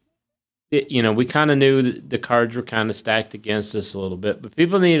 And, you know, we kind of knew that the cards were kind of stacked against us a little bit. But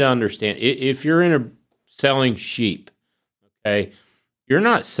people need to understand, if you're selling sheep, okay, you're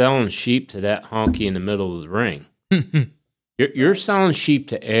not selling sheep to that honky in the middle of the ring. You're selling sheep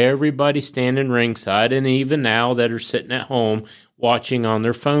to everybody standing ringside, and even now that are sitting at home watching on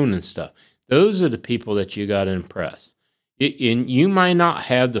their phone and stuff. Those are the people that you got to impress. You might not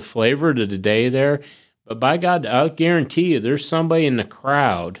have the flavor of the day there, but by God, I'll guarantee you there's somebody in the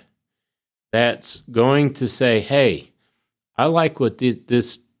crowd that's going to say, hey, I like what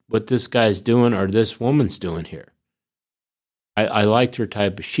this guy's doing or this woman's doing here. I liked her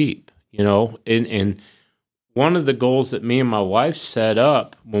type of sheep, you know. And one of the goals that me and my wife set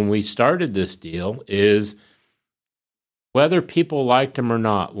up when we started this deal is whether people liked them or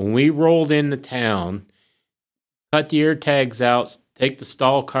not. When we rolled into town, cut the ear tags out, take the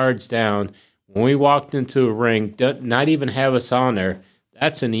stall cards down, when we walked into a ring, not even have us on there,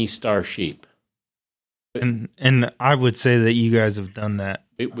 that's an East Star sheep. And I would say that you guys have done that.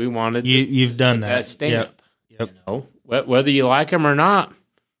 We wanted you've done that stamp. Yep. You know, whether you like them or not,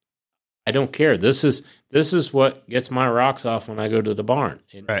 I don't care. This is what gets my rocks off when I go to the barn.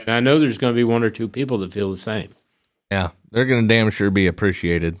 And I know there's going to be one or two people that feel the same. Yeah, they're going to damn sure be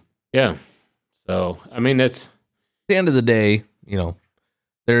appreciated. Yeah. So, I mean, that's... At the end of the day, you know,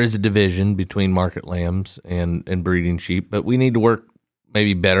 there is a division between market lambs and breeding sheep, but we need to work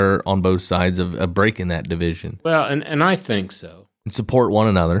maybe better on both sides of breaking that division. Well, and I think so. And support one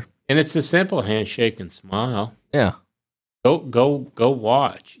another. And it's a simple handshake and smile. Yeah. Go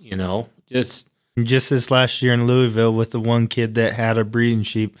watch, you know. Just this last year in Louisville with the one kid that had a breeding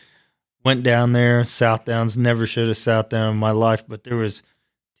sheep, went down there, South Downs, never should have South Down in my life, but there was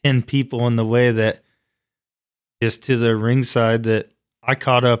 10 people in the way that just to the ringside that I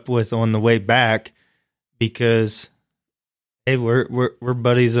caught up with on the way back because, hey, we're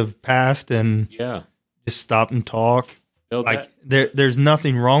buddies of past and just stop and talk. There's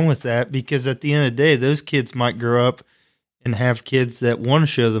nothing wrong with that because at the end of the day, those kids might grow up and have kids that want to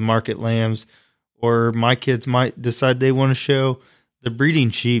show the market lambs, or my kids might decide they want to show the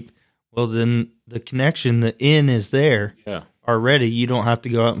breeding sheep. Well, then the connection, the in is there already. You don't have to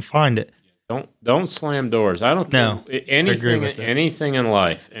go out and find it. Don't slam doors. I don't know anything in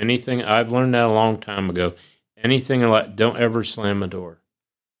life. Anything I've learned that a long time ago. Anything in life, don't ever slam a door.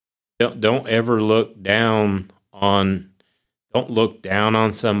 Don't ever look down on. Don't look down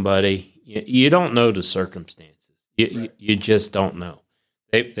on somebody. You don't know the circumstances. You just don't know.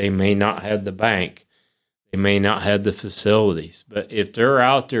 They may not have the bank. They may not have the facilities. But if they're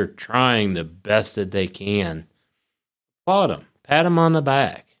out there trying the best that they can, applaud them. Pat them on the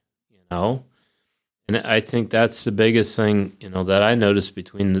back, you know. And I think that's the biggest thing, that I noticed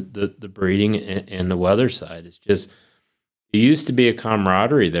between the breeding and the weather side. It's just, it used to be a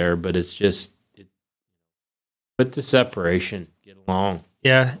camaraderie there, but it's just, put the separation, get along.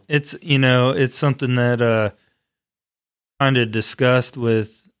 Yeah, it's something that kind of discussed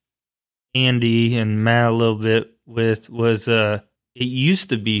with Andy and Matt a little bit was it used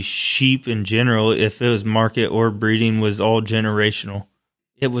to be sheep in general, if it was market or breeding, was all generational.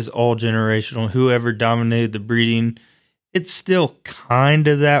 It was all generational. Whoever dominated the breeding, it's still kind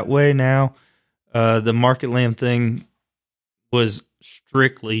of that way now. The market lamb thing was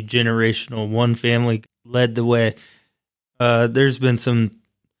strictly generational. One family led the way. There's been some,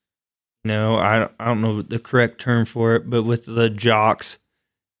 I don't know the correct term for it, but with the jocks,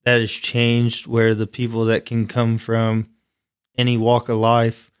 that has changed, where the people that can come from any walk of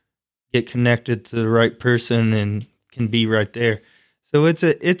life get connected to the right person and can be right there. So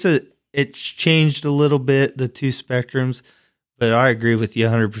it's changed a little bit, the two spectrums, but I agree with you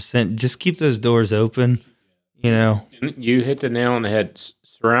 100%. Just keep those doors open, And you hit the nail on the head.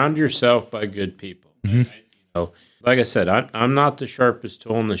 Surround yourself by good people. Mm-hmm. Like I said, I'm not the sharpest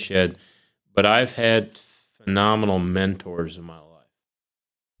tool in the shed, but I've had phenomenal mentors in my life.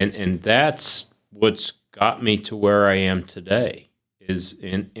 And that's what's got me to where I am today, is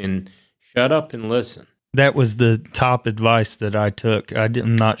in shut up and listen. That was the top advice that I took.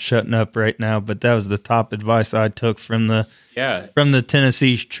 I'm not shutting up right now, but that was the top advice I took from the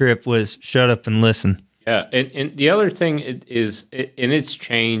Tennessee trip, was shut up and listen. Yeah, and the other thing is, and it's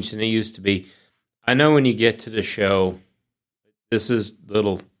changed, and it used to be, I know when you get to the show, this is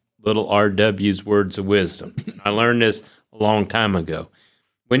little RW's words of wisdom. I learned this a long time ago.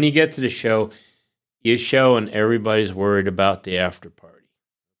 When you get to the show, you show and everybody's worried about the after party,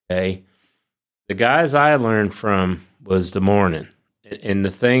 okay? The guys I learned from was the morning. And the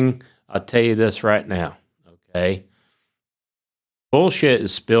thing, I'll tell you this right now, okay? Bullshit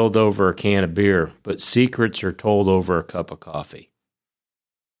is spilled over a can of beer, but secrets are told over a cup of coffee.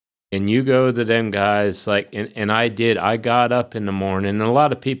 And you go to them guys, and I did. I got up in the morning, and a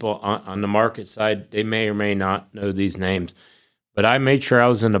lot of people on the market side, they may or may not know these names, but I made sure I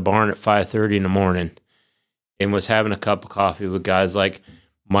was in the barn at 5:30 in the morning and was having a cup of coffee with guys like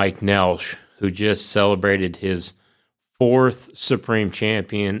Mike Nelsh, who just celebrated his 4th Supreme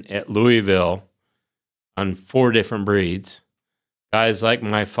Champion at Louisville on 4 different breeds. Guys like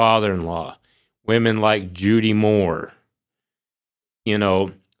my father-in-law, women like Judy Moore.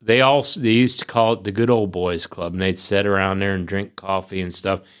 They used to call it the Good Old Boys Club, and they'd sit around there and drink coffee and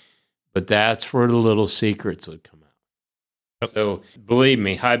stuff. But that's where the little secrets would come out. So believe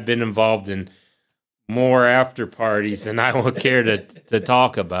me, I've been involved in more after parties than I will care to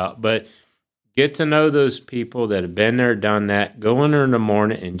talk about. But get to know those people that have been there, done that. Go in there in the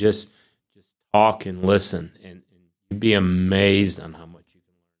morning and just talk and listen, and you'd be amazed on how much you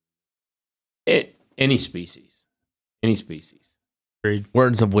can learn. Any species.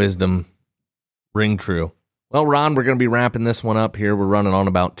 Words of wisdom ring true. Well, Ron, we're going to be wrapping this one up here. We're running on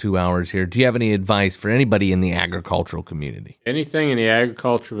about 2 hours here. Do you have any advice for anybody in the agricultural community? Anything in the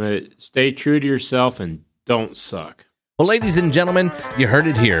agricultural, stay true to yourself and don't suck. Well, ladies and gentlemen, you heard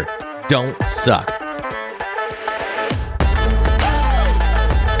it here. Don't suck.